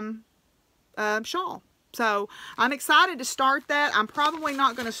springtime shawl. So I'm excited to start that. I'm probably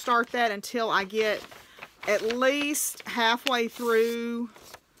not going to start that until I get at least halfway through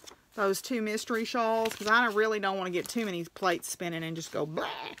those 2 mystery shawls, because I really don't want to get too many plates spinning and just go blah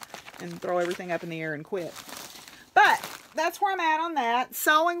and throw everything up in the air and quit. But that's where I'm at on that.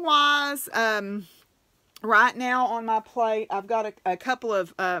 Sewing wise, right now on my plate, I've got a couple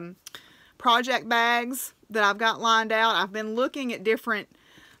of project bags that I've got lined out. I've been looking at different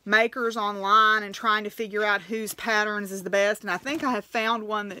makers online and trying to figure out whose patterns is the best, and I think I have found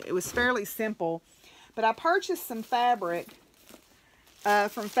one that it was fairly simple. But I purchased some fabric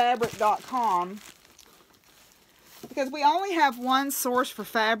from fabric.com because we only have one source for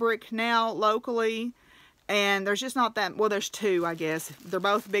fabric now locally, and there's just not that, well, there's 2, I guess. They're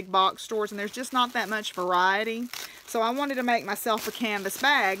both big box stores, and there's just not that much variety. So I wanted to make myself a canvas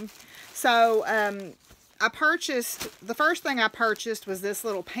bag. So I purchased, the first thing I purchased was this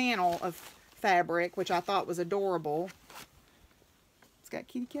little panel of fabric, which I thought was adorable. It's got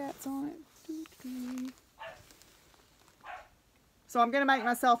kitty cats on it. So I'm going to make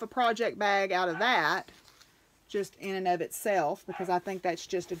myself a project bag out of that, just in and of itself, because I think that's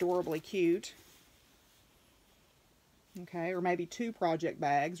just adorably cute. Okay, or maybe 2 project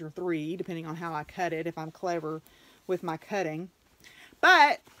bags, or 3, depending on how I cut it, if I'm clever with my cutting.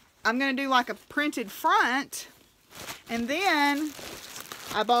 But I'm going to do like a printed front, and then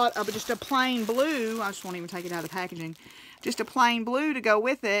I bought just a plain blue. I just won't even take it out of the packaging. Just a plain blue to go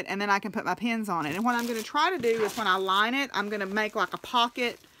with it, and then I can put my pins on it. And what I'm going to try to do is when I line it, I'm going to make like a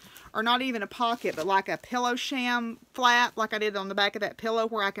pocket, or not even a pocket, but like a pillow sham flap, like I did on the back of that pillow,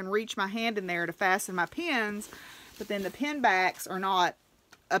 where I can reach my hand in there to fasten my pins, but then the pin backs are not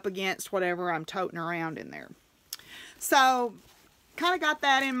up against whatever I'm toting around in there. So kind of got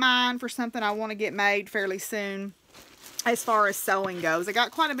that in mind for something I want to get made fairly soon as far as sewing goes. I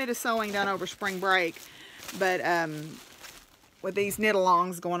got quite a bit of sewing done over spring break, but with these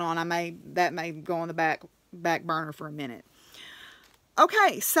knit-alongs going on, that may go on the back burner for a minute.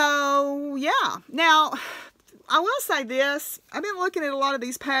 Okay, so yeah. Now, I will say this. I've been looking at a lot of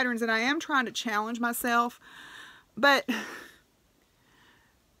these patterns, and I am trying to challenge myself, but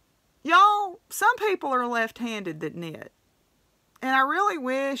y'all, some people are left-handed that knit. And I really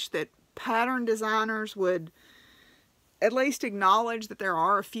wish that pattern designers would at least acknowledge that there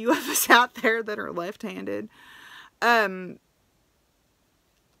are a few of us out there that are left-handed. For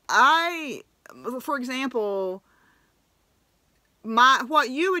example, what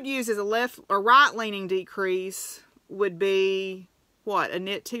you would use as a right-leaning decrease would be, what, a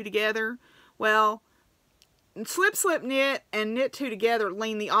knit 2 together? Well, slip, slip, knit, and knit 2 together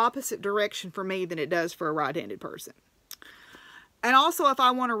lean the opposite direction for me than it does for a right-handed person. And also, if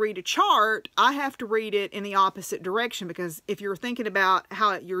I want to read a chart, I have to read it in the opposite direction, because if you're thinking about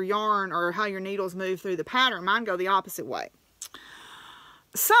how your yarn or how your needles move through the pattern, mine go the opposite way.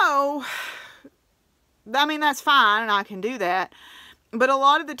 So, I mean, that's fine, and I can do that. But a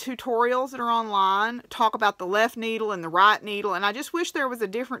lot of the tutorials that are online talk about the left needle and the right needle, and I just wish there was a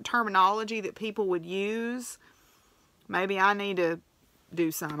different terminology that people would use. Maybe I need to do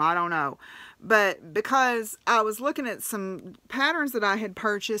some, I don't know. But because I was looking at some patterns that I had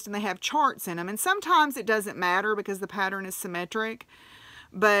purchased, and they have charts in them, and sometimes it doesn't matter because the pattern is symmetric,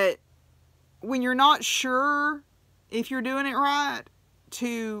 but when you're not sure if you're doing it right,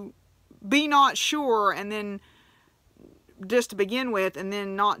 to be not sure, and then just to begin with, and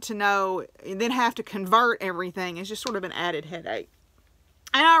then not to know, and then have to convert everything is just sort of an added headache.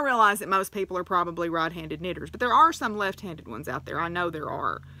 And I realize that most people are probably right-handed knitters, but there are some left-handed ones out there. I know there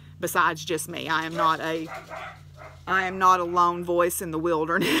are, besides just me. I am not a lone voice in the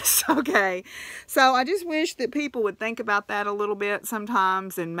wilderness, okay? So I just wish that people would think about that a little bit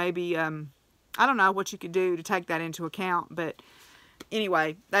sometimes, and maybe, I don't know what you could do to take that into account, but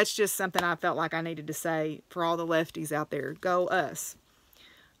anyway, that's just something I felt like I needed to say for all the lefties out there. Go us.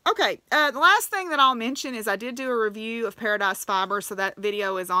 Okay, the last thing that I'll mention is I did do a review of Paradise Fiber, so that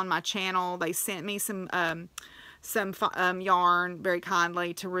video is on my channel. They sent me some yarn very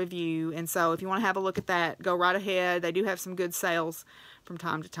kindly to review, and so if you want to have a look at that, go right ahead. They do have some good sales from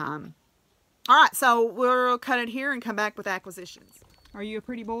time to time. Alright, so we'll cut it here and come back with acquisitions. Are you a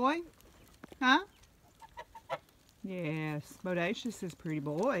pretty boy? Huh? Yes, Bodacious is a pretty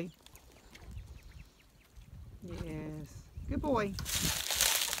boy. Yes, good boy.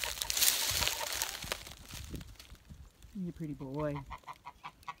 You pretty boy.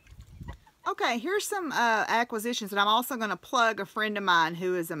 Okay, here's some acquisitions, and I'm also going to plug a friend of mine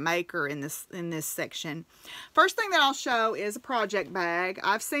who is a maker in this section. First thing that I'll show is a project bag.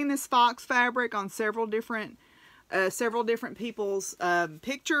 I've seen this fox fabric on several different people's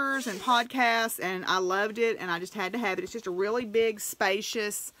pictures and podcasts, and I loved it, and I just had to have it. It's just a really big,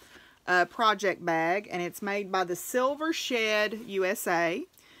 spacious project bag, and it's made by the Silver Shed USA.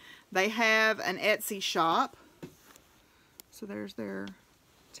 They have an Etsy shop. So there's their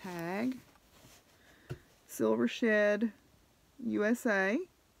tag. Silver Shed USA.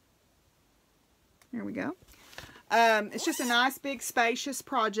 There we go. It's just a nice big spacious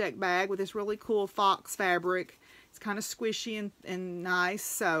project bag with this really cool fox fabric. It's kind of squishy and nice.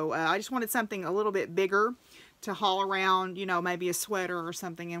 So I just wanted something a little bit bigger to haul around, you know, maybe a sweater or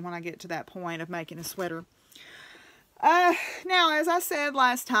something, and when I get to that point of making a sweater. Now, as I said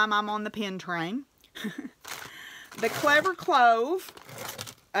last time, I'm on the pin train. The Clever Clove,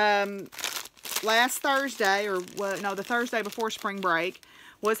 last Thursday, or well, no, the Thursday before spring break,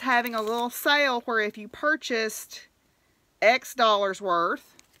 was having a little sale where if you purchased X dollars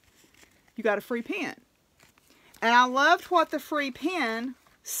worth, you got a free pin. And I loved what the free pin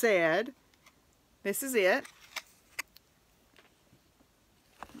said. This is it.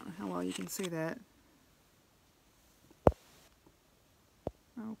 I don't know how well you can see that.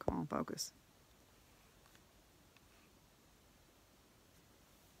 Oh, come on, focus.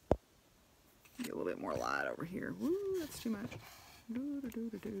 Get a little bit more light over here. Woo, that's too much.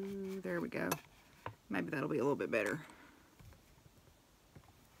 There we go. Maybe that'll be a little bit better.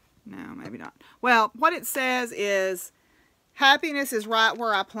 No, maybe not. Well, what it says is, happiness is right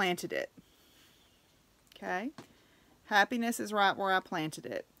where I planted it. Okay? Happiness is right where I planted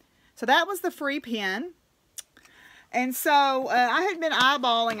it. So that was the free pin. And so I had been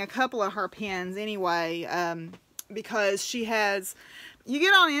eyeballing a couple of her pins anyway, because she has... You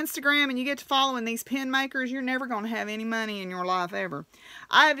get on Instagram and you get to following these pin makers, you're never going to have any money in your life ever.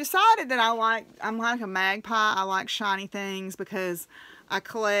 I have decided that I'm like a magpie. I like shiny things because I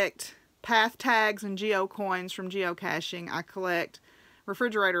collect path tags and geocoins from geocaching. I collect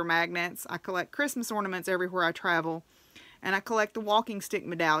refrigerator magnets. I collect Christmas ornaments everywhere I travel. And I collect the walking stick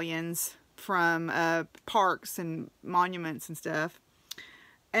medallions from parks and monuments and stuff.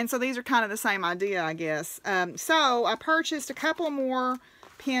 And so these are kind of the same idea, I guess. So I purchased a couple more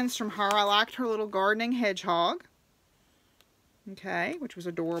pins from her. I liked her little gardening hedgehog. Okay, which was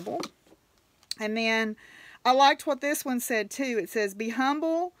adorable. And then I liked what this one said too. It says, be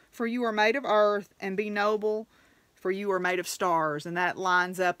humble, for you are made of earth, and be noble, for you are made of stars. And that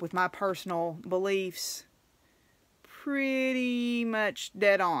lines up with my personal beliefs pretty much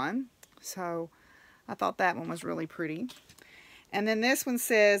dead on. So I thought that one was really pretty. And then this one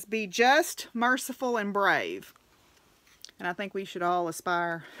says, be just, merciful, and brave. And I think we should all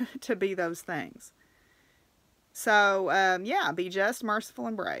aspire to be those things. So, yeah, be just, merciful,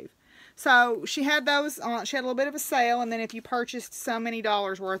 and brave. So, she had those on, she had a little bit of a sale, and then if you purchased so many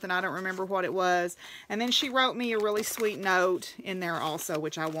dollars worth, and I don't remember what it was, and then she wrote me a really sweet note in there also,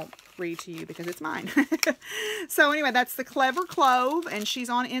 which I won't read to you because it's mine. So, anyway, that's the Clever Clove, and she's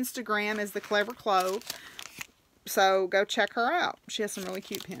on Instagram as the Clever Clove. So go check her out. She has some really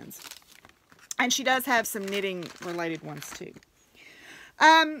cute pins. And she does have some knitting related ones too.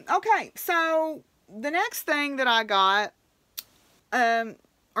 Okay, so the next thing that I got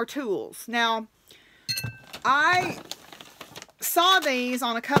are tools. Now, I saw these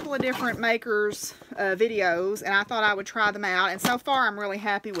on a couple of different makers' videos, and I thought I would try them out. And so far, I'm really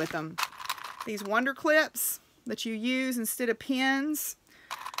happy with them. These Wonder Clips that you use instead of pins.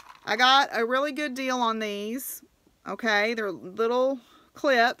 I got a really good deal on these. Okay, they're little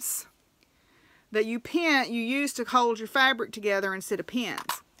clips that you use to hold your fabric together instead of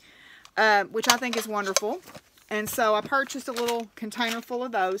pins, which I think is wonderful. And so I purchased a little container full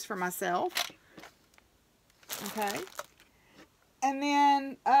of those for myself. Okay. And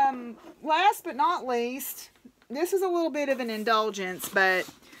then, last but not least, this is a little bit of an indulgence, but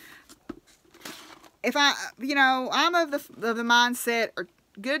if I'm of the mindset, or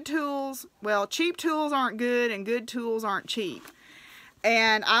good tools, well, cheap tools aren't good and good tools aren't cheap.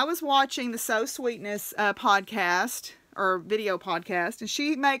 And I was watching the So Sweetness podcast, or video podcast, and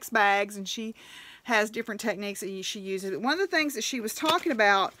she makes bags and she has different techniques that she uses. But one of the things that she was talking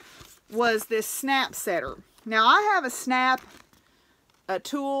about was this snap setter. Now, I have a snap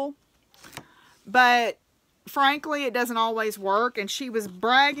tool, but frankly, it doesn't always work, and she was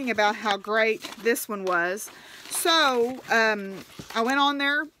bragging about how great this one was. So, I went on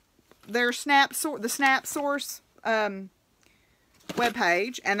their the Snap Source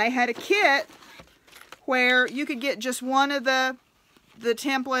webpage, and they had a kit where you could get just one of the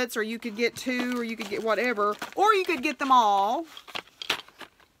templates, or you could get two, or you could get whatever, or you could get them all.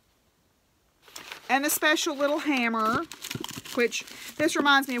 And a special little hammer, which this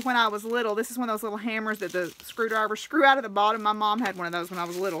reminds me of when I was little. This is one of those little hammers that the screwdrivers screw out of the bottom. My mom had one of those when I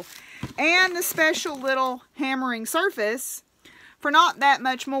was little. And the special little hammering surface for not that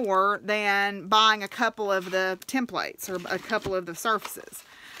much more than buying a couple of the templates or a couple of the surfaces.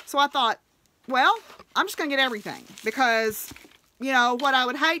 So I thought, well, I'm just going to get everything, because, you know, what I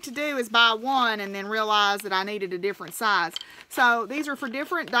would hate to do is buy one and then realize that I needed a different size. So these are for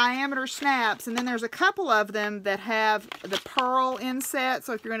different diameter snaps, and then there's a couple of them that have the purl inset.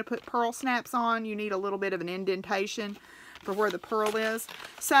 So if you're going to put purl snaps on, you need a little bit of an indentation for where the purl is.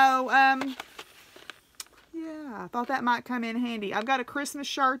 So, yeah, I thought that might come in handy. I've got a Christmas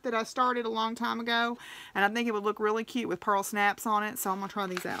shirt that I started a long time ago, and I think it would look really cute with purl snaps on it, so I'm going to try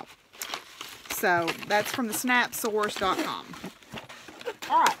these out. So that's from the snapsource.com.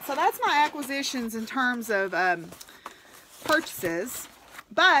 Alright, so that's my acquisitions in terms of purchases.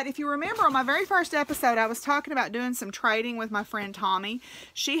 But if you remember on my very first episode, I was talking about doing some trading with my friend Tommy.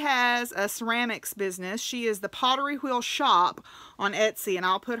 She has a ceramics business. She is the Pottery Wheel shop on Etsy, and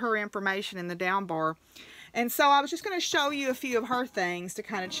I'll put her information in the down bar. And so I was just going to show you a few of her things to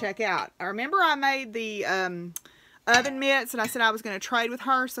kind of check out. I remember I made the oven mitts, and I said I was going to trade with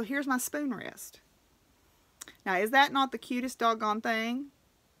her. So here's my spoon rest. Now, is that not the cutest doggone thing?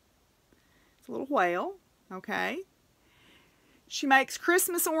 It's a little whale, okay? She makes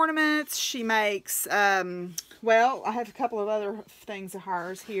Christmas ornaments. She makes, well, I have a couple of other things of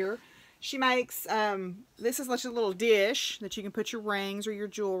hers here. She makes, this is like a little dish that you can put your rings or your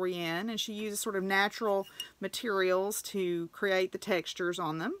jewelry in, and she uses sort of natural materials to create the textures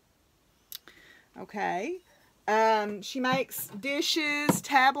on them. Okay. She makes dishes,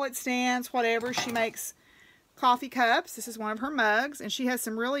 tablet stands, whatever. She makes coffee cups. This is one of her mugs, and she has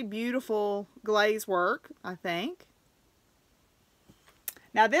some really beautiful glaze work, I think.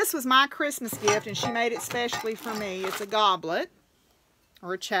 Now, this was my Christmas gift, and she made it specially for me. It's a goblet,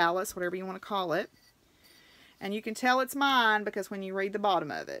 or a chalice, whatever you want to call it. And you can tell it's mine because when you read the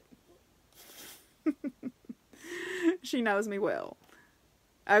bottom of it. She knows me well.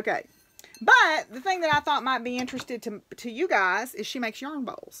 Okay. But the thing that I thought might be interested to you guys is she makes yarn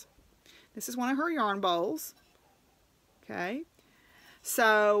bowls. This is one of her yarn bowls. Okay.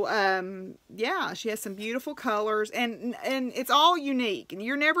 So, yeah, she has some beautiful colors, and it's all unique, and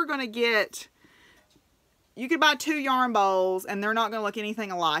you're never going to get, you could buy 2 yarn bowls, and they're not going to look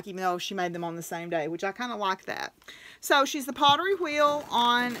anything alike, even though she made them on the same day, which I kind of like that. So, she's the Pottery Wheel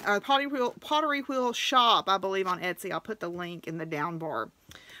on, Pottery Wheel shop, I believe, on Etsy. I'll put the link in the down bar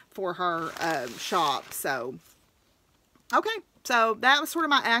for her shop. So, okay, so that was sort of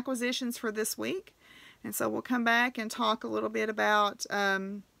my acquisitions for this week. And so we'll come back and talk a little bit about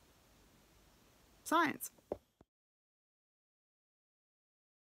science.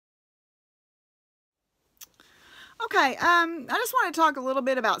 Okay, I just want to talk a little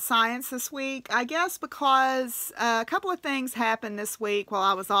bit about science this week. I guess because a couple of things happened this week while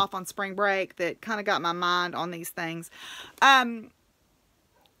I was off on spring break that kind of got my mind on these things.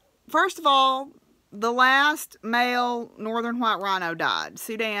 First of all, the last male northern white rhino died.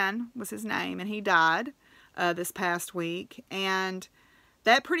 Sudan was his name, and he died this past week. And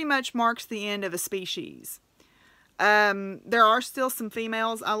that pretty much marks the end of a species. There are still some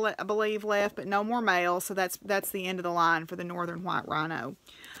females, I believe, left, but no more males. So that's the end of the line for the northern white rhino.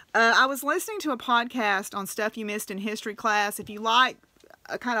 I was listening to a podcast on Stuff You Missed in History Class. If you like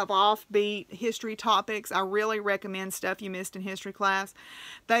a kind of offbeat history topics, I really recommend Stuff You Missed in History Class.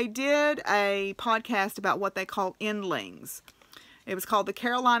 They did a podcast about what they call endlings. It was called the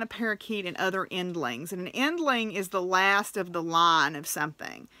Carolina Parakeet and Other Endlings. And an endling is the last of the line of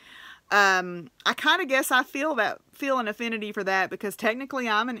something. I kind of guess I feel an affinity for that, because technically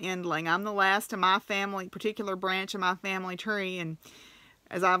I'm an endling. I'm the last of my family, particular branch of my family tree, and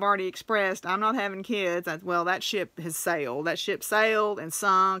as I've already expressed, I'm not having kids. Well, that ship has sailed. That ship sailed and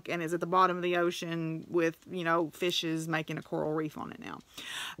sunk and is at the bottom of the ocean with, you know, fishes making a coral reef on it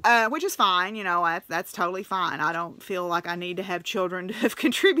now. Which is fine, you know, that's totally fine. I don't feel like I need to have children to have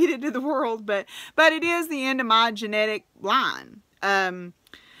contributed to the world, but it is the end of my genetic line.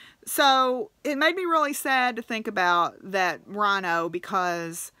 So it made me really sad to think about that rhino,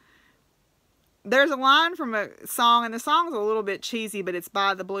 because there's a line from a song, and the song's a little bit cheesy, but it's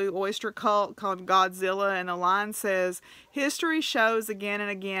by the Blue Oyster Cult called Godzilla, and the line says, "History shows again and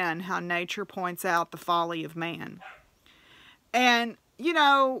again how nature points out the folly of man." And, you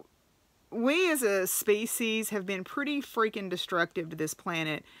know, we as a species have been pretty freaking destructive to this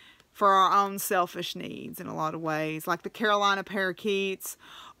planet for our own selfish needs in a lot of ways, like the Carolina parakeets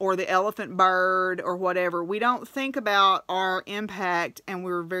or the elephant bird or whatever. We don't think about our impact, and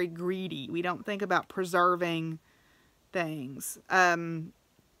we're very greedy. We don't think about preserving things. You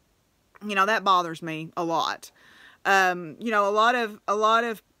know, that bothers me a lot. You know, a lot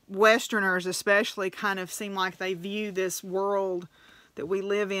of Westerners especially kind of seem like they view this world that we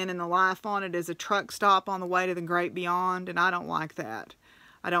live in and the life on it as a truck stop on the way to the great beyond, and I don't like that.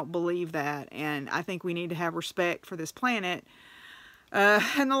 I don't believe that, and I think we need to have respect for this planet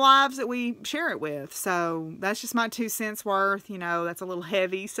and the lives that we share it with. So that's just my 2 cents worth. You know, that's a little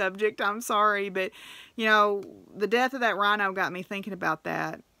heavy subject, I'm sorry, but, you know, the death of that rhino got me thinking about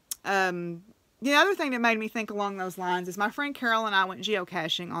that. The other thing that made me think along those lines is my friend Carol and I went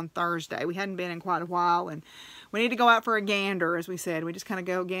geocaching on Thursday. We hadn't been in quite a while, and we need to go out for a gander, as we said. We just kind of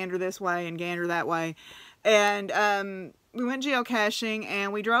go gander this way and gander that way. And we went geocaching,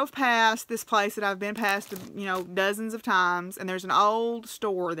 and we drove past this place that I've been past, you know, dozens of times, and there's an old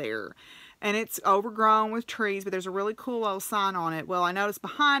store there, and it's overgrown with trees, but there's a really cool old sign on it. Well, I noticed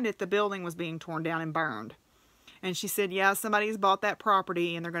behind it the building was being torn down and burned, and she said, yeah, somebody's bought that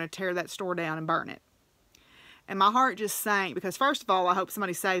property and they're going to tear that store down and burn it. And my heart just sank, because first of all, I hope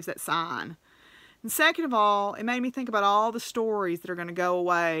somebody saves that sign, and second of all, it made me think about all the stories that are going to go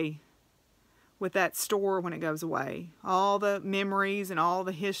away with that store when it goes away. All the memories and all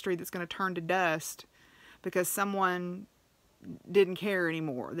the history that's going to turn to dust because someone didn't care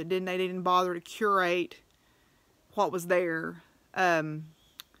anymore. They didn't bother to curate what was there.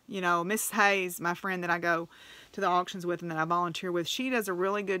 You know, Mrs. Hayes, my friend that I go to the auctions with and that I volunteer with, she does a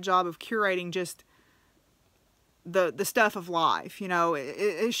really good job of curating just the stuff of life. You know,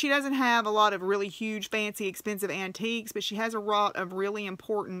 she doesn't have a lot of really huge, fancy, expensive antiques, but she has a lot of really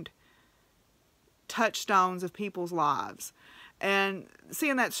important touchstones of people's lives. And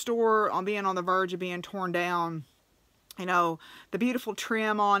seeing that store being on the verge of being torn down, you know, the beautiful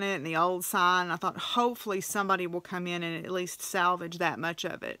trim on it and the old sign, I thought hopefully somebody will come in and at least salvage that much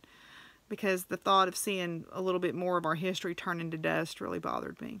of it, because the thought of seeing a little bit more of our history turn into dust really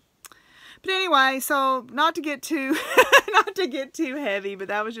bothered me. But anyway, so not to get too not to get too heavy, but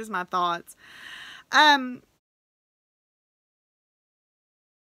that was just my thoughts.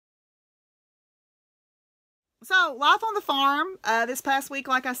 So, life on the farm, this past week,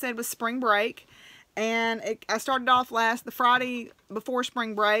 like I said, was spring break, and I started off the Friday before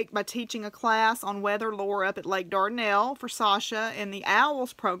spring break by teaching a class on weather lore up at Lake Dardanelle for Sasha in the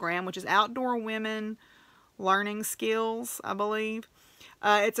OWLS program, which is Outdoor Women Learning Skills, I believe.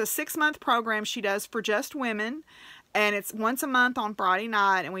 It's a 6-month program she does for just women, and it's once a month on Friday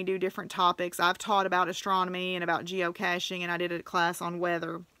night, and we do different topics. I've taught about astronomy and about geocaching, and I did a class on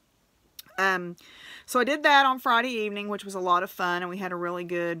weather. So I did that on Friday evening, which was a lot of fun, and we had a really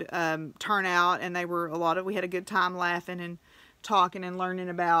good turnout, and we had a good time laughing and talking and learning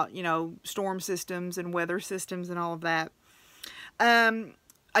about, you know, storm systems and weather systems and all of that.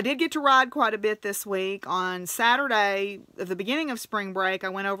 I did get to ride quite a bit this week. On Saturday, at the beginning of spring break, I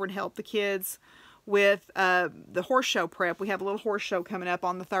went over and helped the kids with the horse show prep. We have a little horse show coming up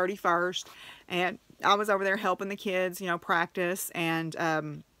on the 31st, and I was over there helping the kids, you know, practice, and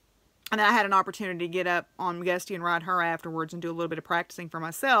then I had an opportunity to get up on Gusty and ride her afterwards and do a little bit of practicing for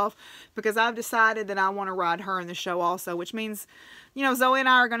myself, because I've decided that I want to ride her in the show also, which means, you know, Zoe and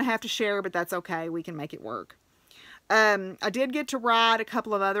I are going to have to share, but that's okay. We can make it work. I did get to ride a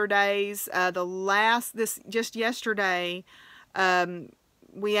couple of other days. Just yesterday,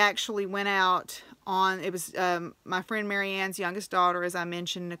 we actually went out on, it was my friend Marianne's youngest daughter, as I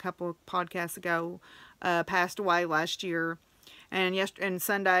mentioned a couple of podcasts ago, passed away last year. And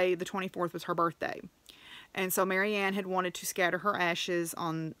Sunday, the 24th, was her birthday. And so Marianne had wanted to scatter her ashes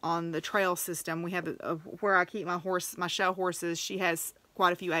on the trail system. We have where I keep my show horses. She has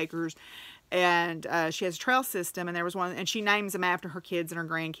quite a few acres, and she has a trail system, and there was one, and she names them after her kids and her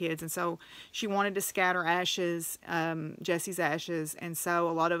grandkids. And so she wanted to scatter ashes, Jesse's ashes. And so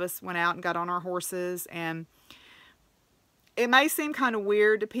a lot of us went out and got on our horses, and it may seem kind of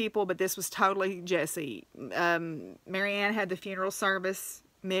weird to people, but this was totally Jesse. Marianne had the funeral service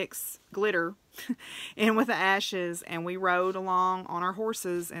mix glitter in with the ashes, and we rode along on our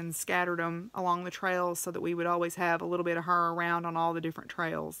horses and scattered them along the trails so that we would always have a little bit of her around on all the different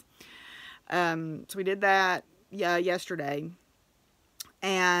trails. So we did that yesterday.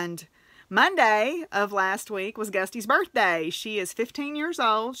 And Monday of last week was Gusty's birthday. She is 15 years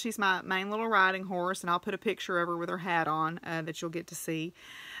old. She's my main little riding horse, and I'll put a picture of her with her hat on that you'll get to see.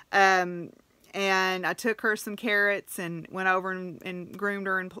 And I took her some carrots and went over and groomed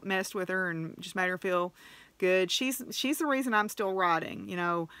her and messed with her and just made her feel good. She's the reason I'm still riding. You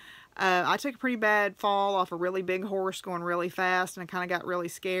know, I took a pretty bad fall off a really big horse going really fast, and I kind of got really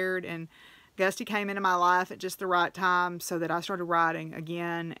scared. And Gusty came into my life at just the right time so that I started riding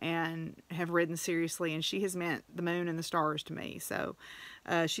again and have ridden seriously. And she has meant the moon and the stars to me. So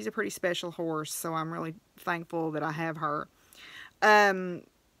she's a pretty special horse. So I'm really thankful that I have her.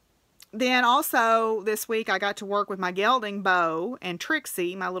 Then also this week I got to work with my gelding, Bo, and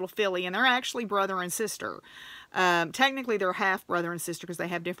Trixie, my little filly, and they're actually brother and sister. Technically they're half brother and sister because they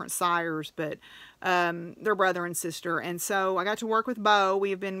have different sires, but they're brother and sister. And so I got to work with Bo.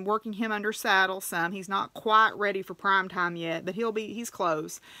 We have been working him under saddle some. He's not quite ready for prime time yet, but he's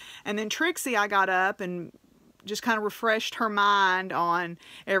close. And then Trixie, I got up and just kind of refreshed her mind on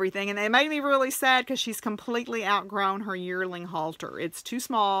everything. And it made me really sad because she's completely outgrown her yearling halter. It's too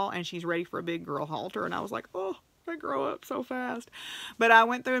small, and she's ready for a big girl halter. And I was like, oh, they grow up so fast. But I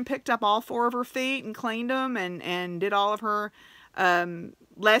went through and picked up all 4 of her feet and cleaned them and did all of her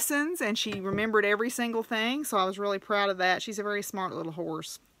lessons. And she remembered every single thing. So I was really proud of that. She's a very smart little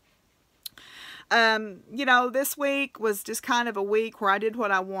horse. You know, this week was just kind of a week where I did what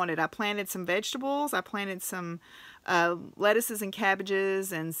I wanted. I planted some vegetables. I planted some lettuces and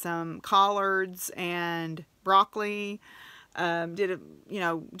cabbages and some collards and broccoli.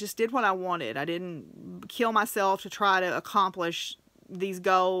 Just did what I wanted. I didn't kill myself to try to accomplish these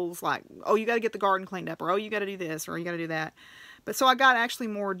goals like, oh, you got to get the garden cleaned up, or oh, you got to do this, or you got to do that. But so I got actually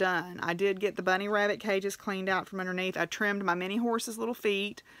more done. I did get the bunny rabbit cages cleaned out from underneath. I trimmed my mini horse's little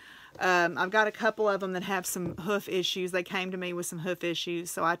feet. I've got a couple of them that have some hoof issues. They came to me with some hoof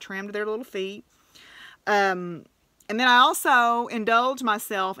issues, so I trimmed their little feet. And then I also indulged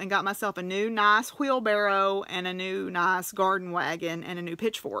myself and got myself a new nice wheelbarrow and a new nice garden wagon and a new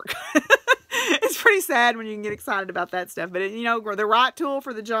pitchfork. It's pretty sad when you can get excited about that stuff, but you know, the right tool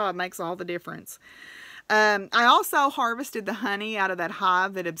for the job makes all the difference. I also harvested the honey out of that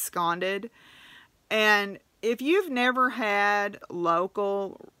hive that absconded. And if you've never had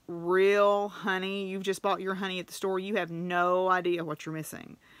local real honey, you've just bought your honey at the store, you have no idea what you're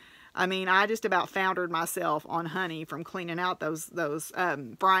missing. I mean, I just about foundered myself on honey from cleaning out those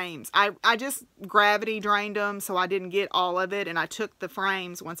frames. I just gravity drained them, so I didn't get all of it, and I took the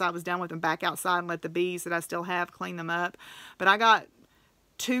frames once I was done with them back outside and let the bees that I still have clean them up. But I got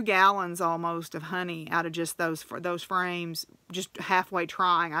 2 gallons almost of honey out of just those frames, just halfway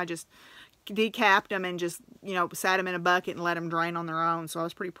trying. I just decapped them and just, you know, sat them in a bucket and let them drain on their own. So I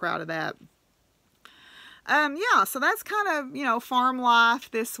was pretty proud of that. Yeah, so that's kind of, you know, farm life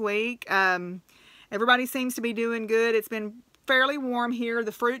this week. Everybody seems to be doing good. It's been fairly warm here.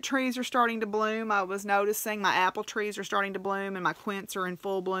 The fruit trees are starting to bloom. I was noticing my apple trees are starting to bloom, and my quince are in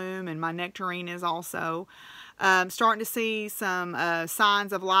full bloom, and my nectarine is also. Starting to see some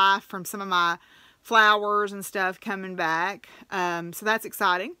signs of life from some of my flowers and stuff coming back. So that's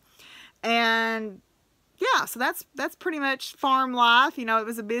exciting. And yeah, so that's pretty much farm life. You know, it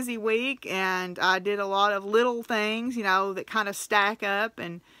was a busy week, and I did a lot of little things, you know, that kind of stack up,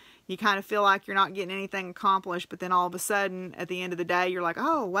 and you kind of feel like you're not getting anything accomplished, but then all of a sudden at the end of the day you're like,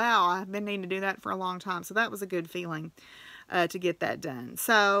 oh wow, I've been needing to do that for a long time. So that was a good feeling to get that done.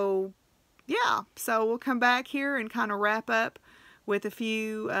 So yeah, so we'll come back here and kind of wrap up with a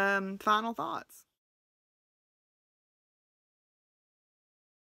few final thoughts.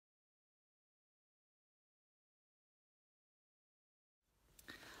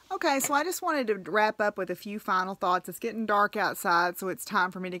 Okay, so I just wanted to wrap up with a few final thoughts. It's getting dark outside, so it's time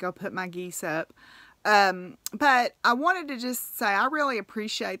for me to go put my geese up. But I wanted to just say I really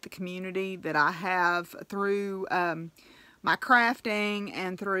appreciate the community that I have through my crafting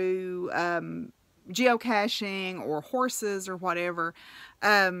and through geocaching or horses or whatever.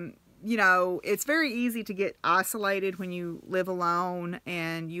 you know, it's very easy to get isolated when you live alone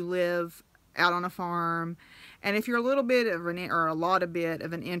and you live out on a farm. And if you're a little bit of or a lot of bit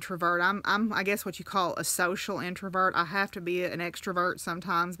of an introvert, I'm I guess what you call a social introvert. I have to be an extrovert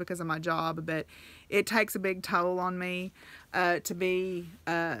sometimes because of my job, but it takes a big toll on me to be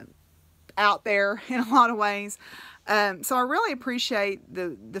out there in a lot of ways. So I really appreciate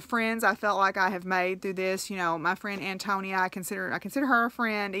the friends I felt like I have made through this. You know, my friend Antonia, I consider her a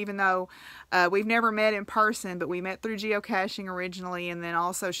friend, even though we've never met in person, but we met through geocaching originally, and then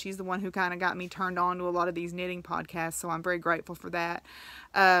also she's the one who kind of got me turned on to a lot of these knitting podcasts, so I'm very grateful for that.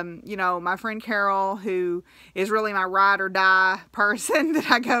 You know, my friend Carol, who is really my ride or die person that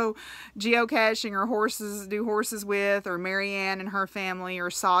I go geocaching or do horses with, or Marianne and her family, or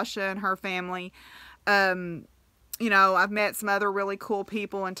Sasha and her family. You know, I've met some other really cool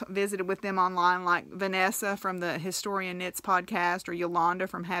people and visited with them online, like Vanessa from the Historian Knits podcast, or Yolanda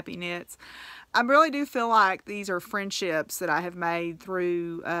from Happee Knits. I really do feel like these are friendships that I have made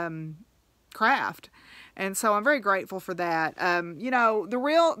through craft. And so I'm very grateful for that. You know, the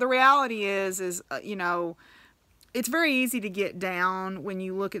reality is, you know, it's very easy to get down when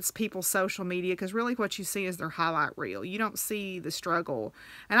you look at people's social media, because really what you see is their highlight reel. You don't see the struggle.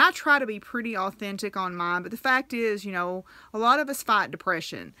 And I try to be pretty authentic on mine, but the fact is, you know, a lot of us fight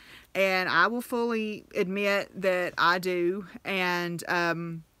depression, and I will fully admit that I do. And,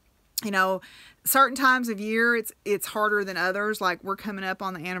 you know, certain times of year it's harder than others. Like, we're coming up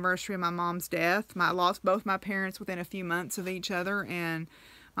on the anniversary of my mom's death. I lost both my parents within a few months of each other, and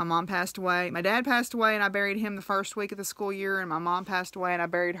my mom passed away. My dad passed away and I buried him the first week of the school year, and my mom passed away and I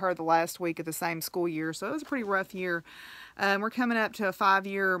buried her the last week of the same school year. So it was a pretty rough year. We're coming up to a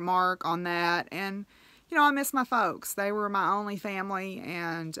 5-year mark on that, and you know, I miss my folks. They were my only family,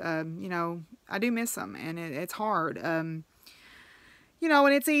 and you know, I do miss them, and it's hard. You know,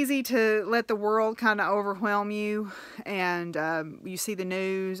 and it's easy to let the world kind of overwhelm you, and you see the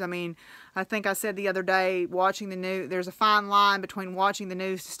news. I mean, I think I said the other day, watching the news, there's a fine line between watching the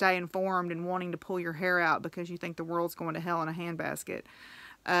news to stay informed and wanting to pull your hair out because you think the world's going to hell in a handbasket.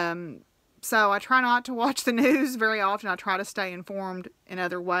 So I try not to watch the news very often. I try to stay informed in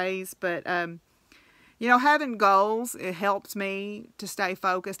other ways, but you know, having goals, it helps me to stay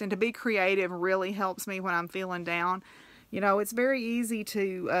focused, and to be creative really helps me when I'm feeling down. You know, it's very easy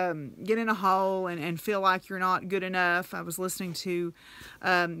to get in a hole and feel like you're not good enough. I was listening to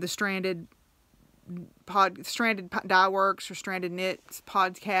the Stranded Dye Works or Stranded Knits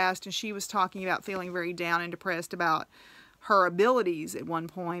podcast, and she was talking about feeling very down and depressed about her abilities at one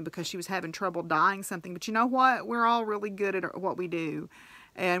point because she was having trouble dyeing something. But you know what? We're all really good at what we do,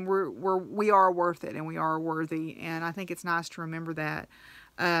 and we are worth it, and we are worthy. And I think it's nice to remember that.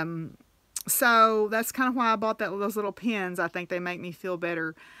 So that's kind of why I bought those little pins. I think they make me feel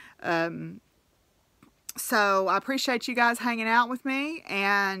better. So I appreciate you guys hanging out with me,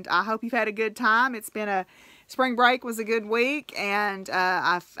 and I hope you've had a good time. Spring break was a good week, and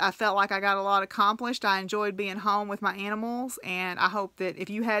I felt like I got a lot accomplished. I enjoyed being home with my animals, and I hope that if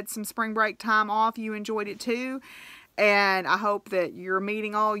you had some spring break time off, you enjoyed it too. And I hope that you're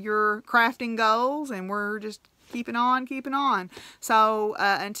meeting all your crafting goals, and we're just keeping on. So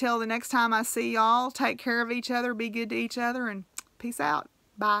until the next time I see y'all, take care of each other, be good to each other, and peace out.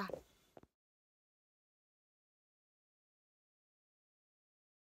 Bye.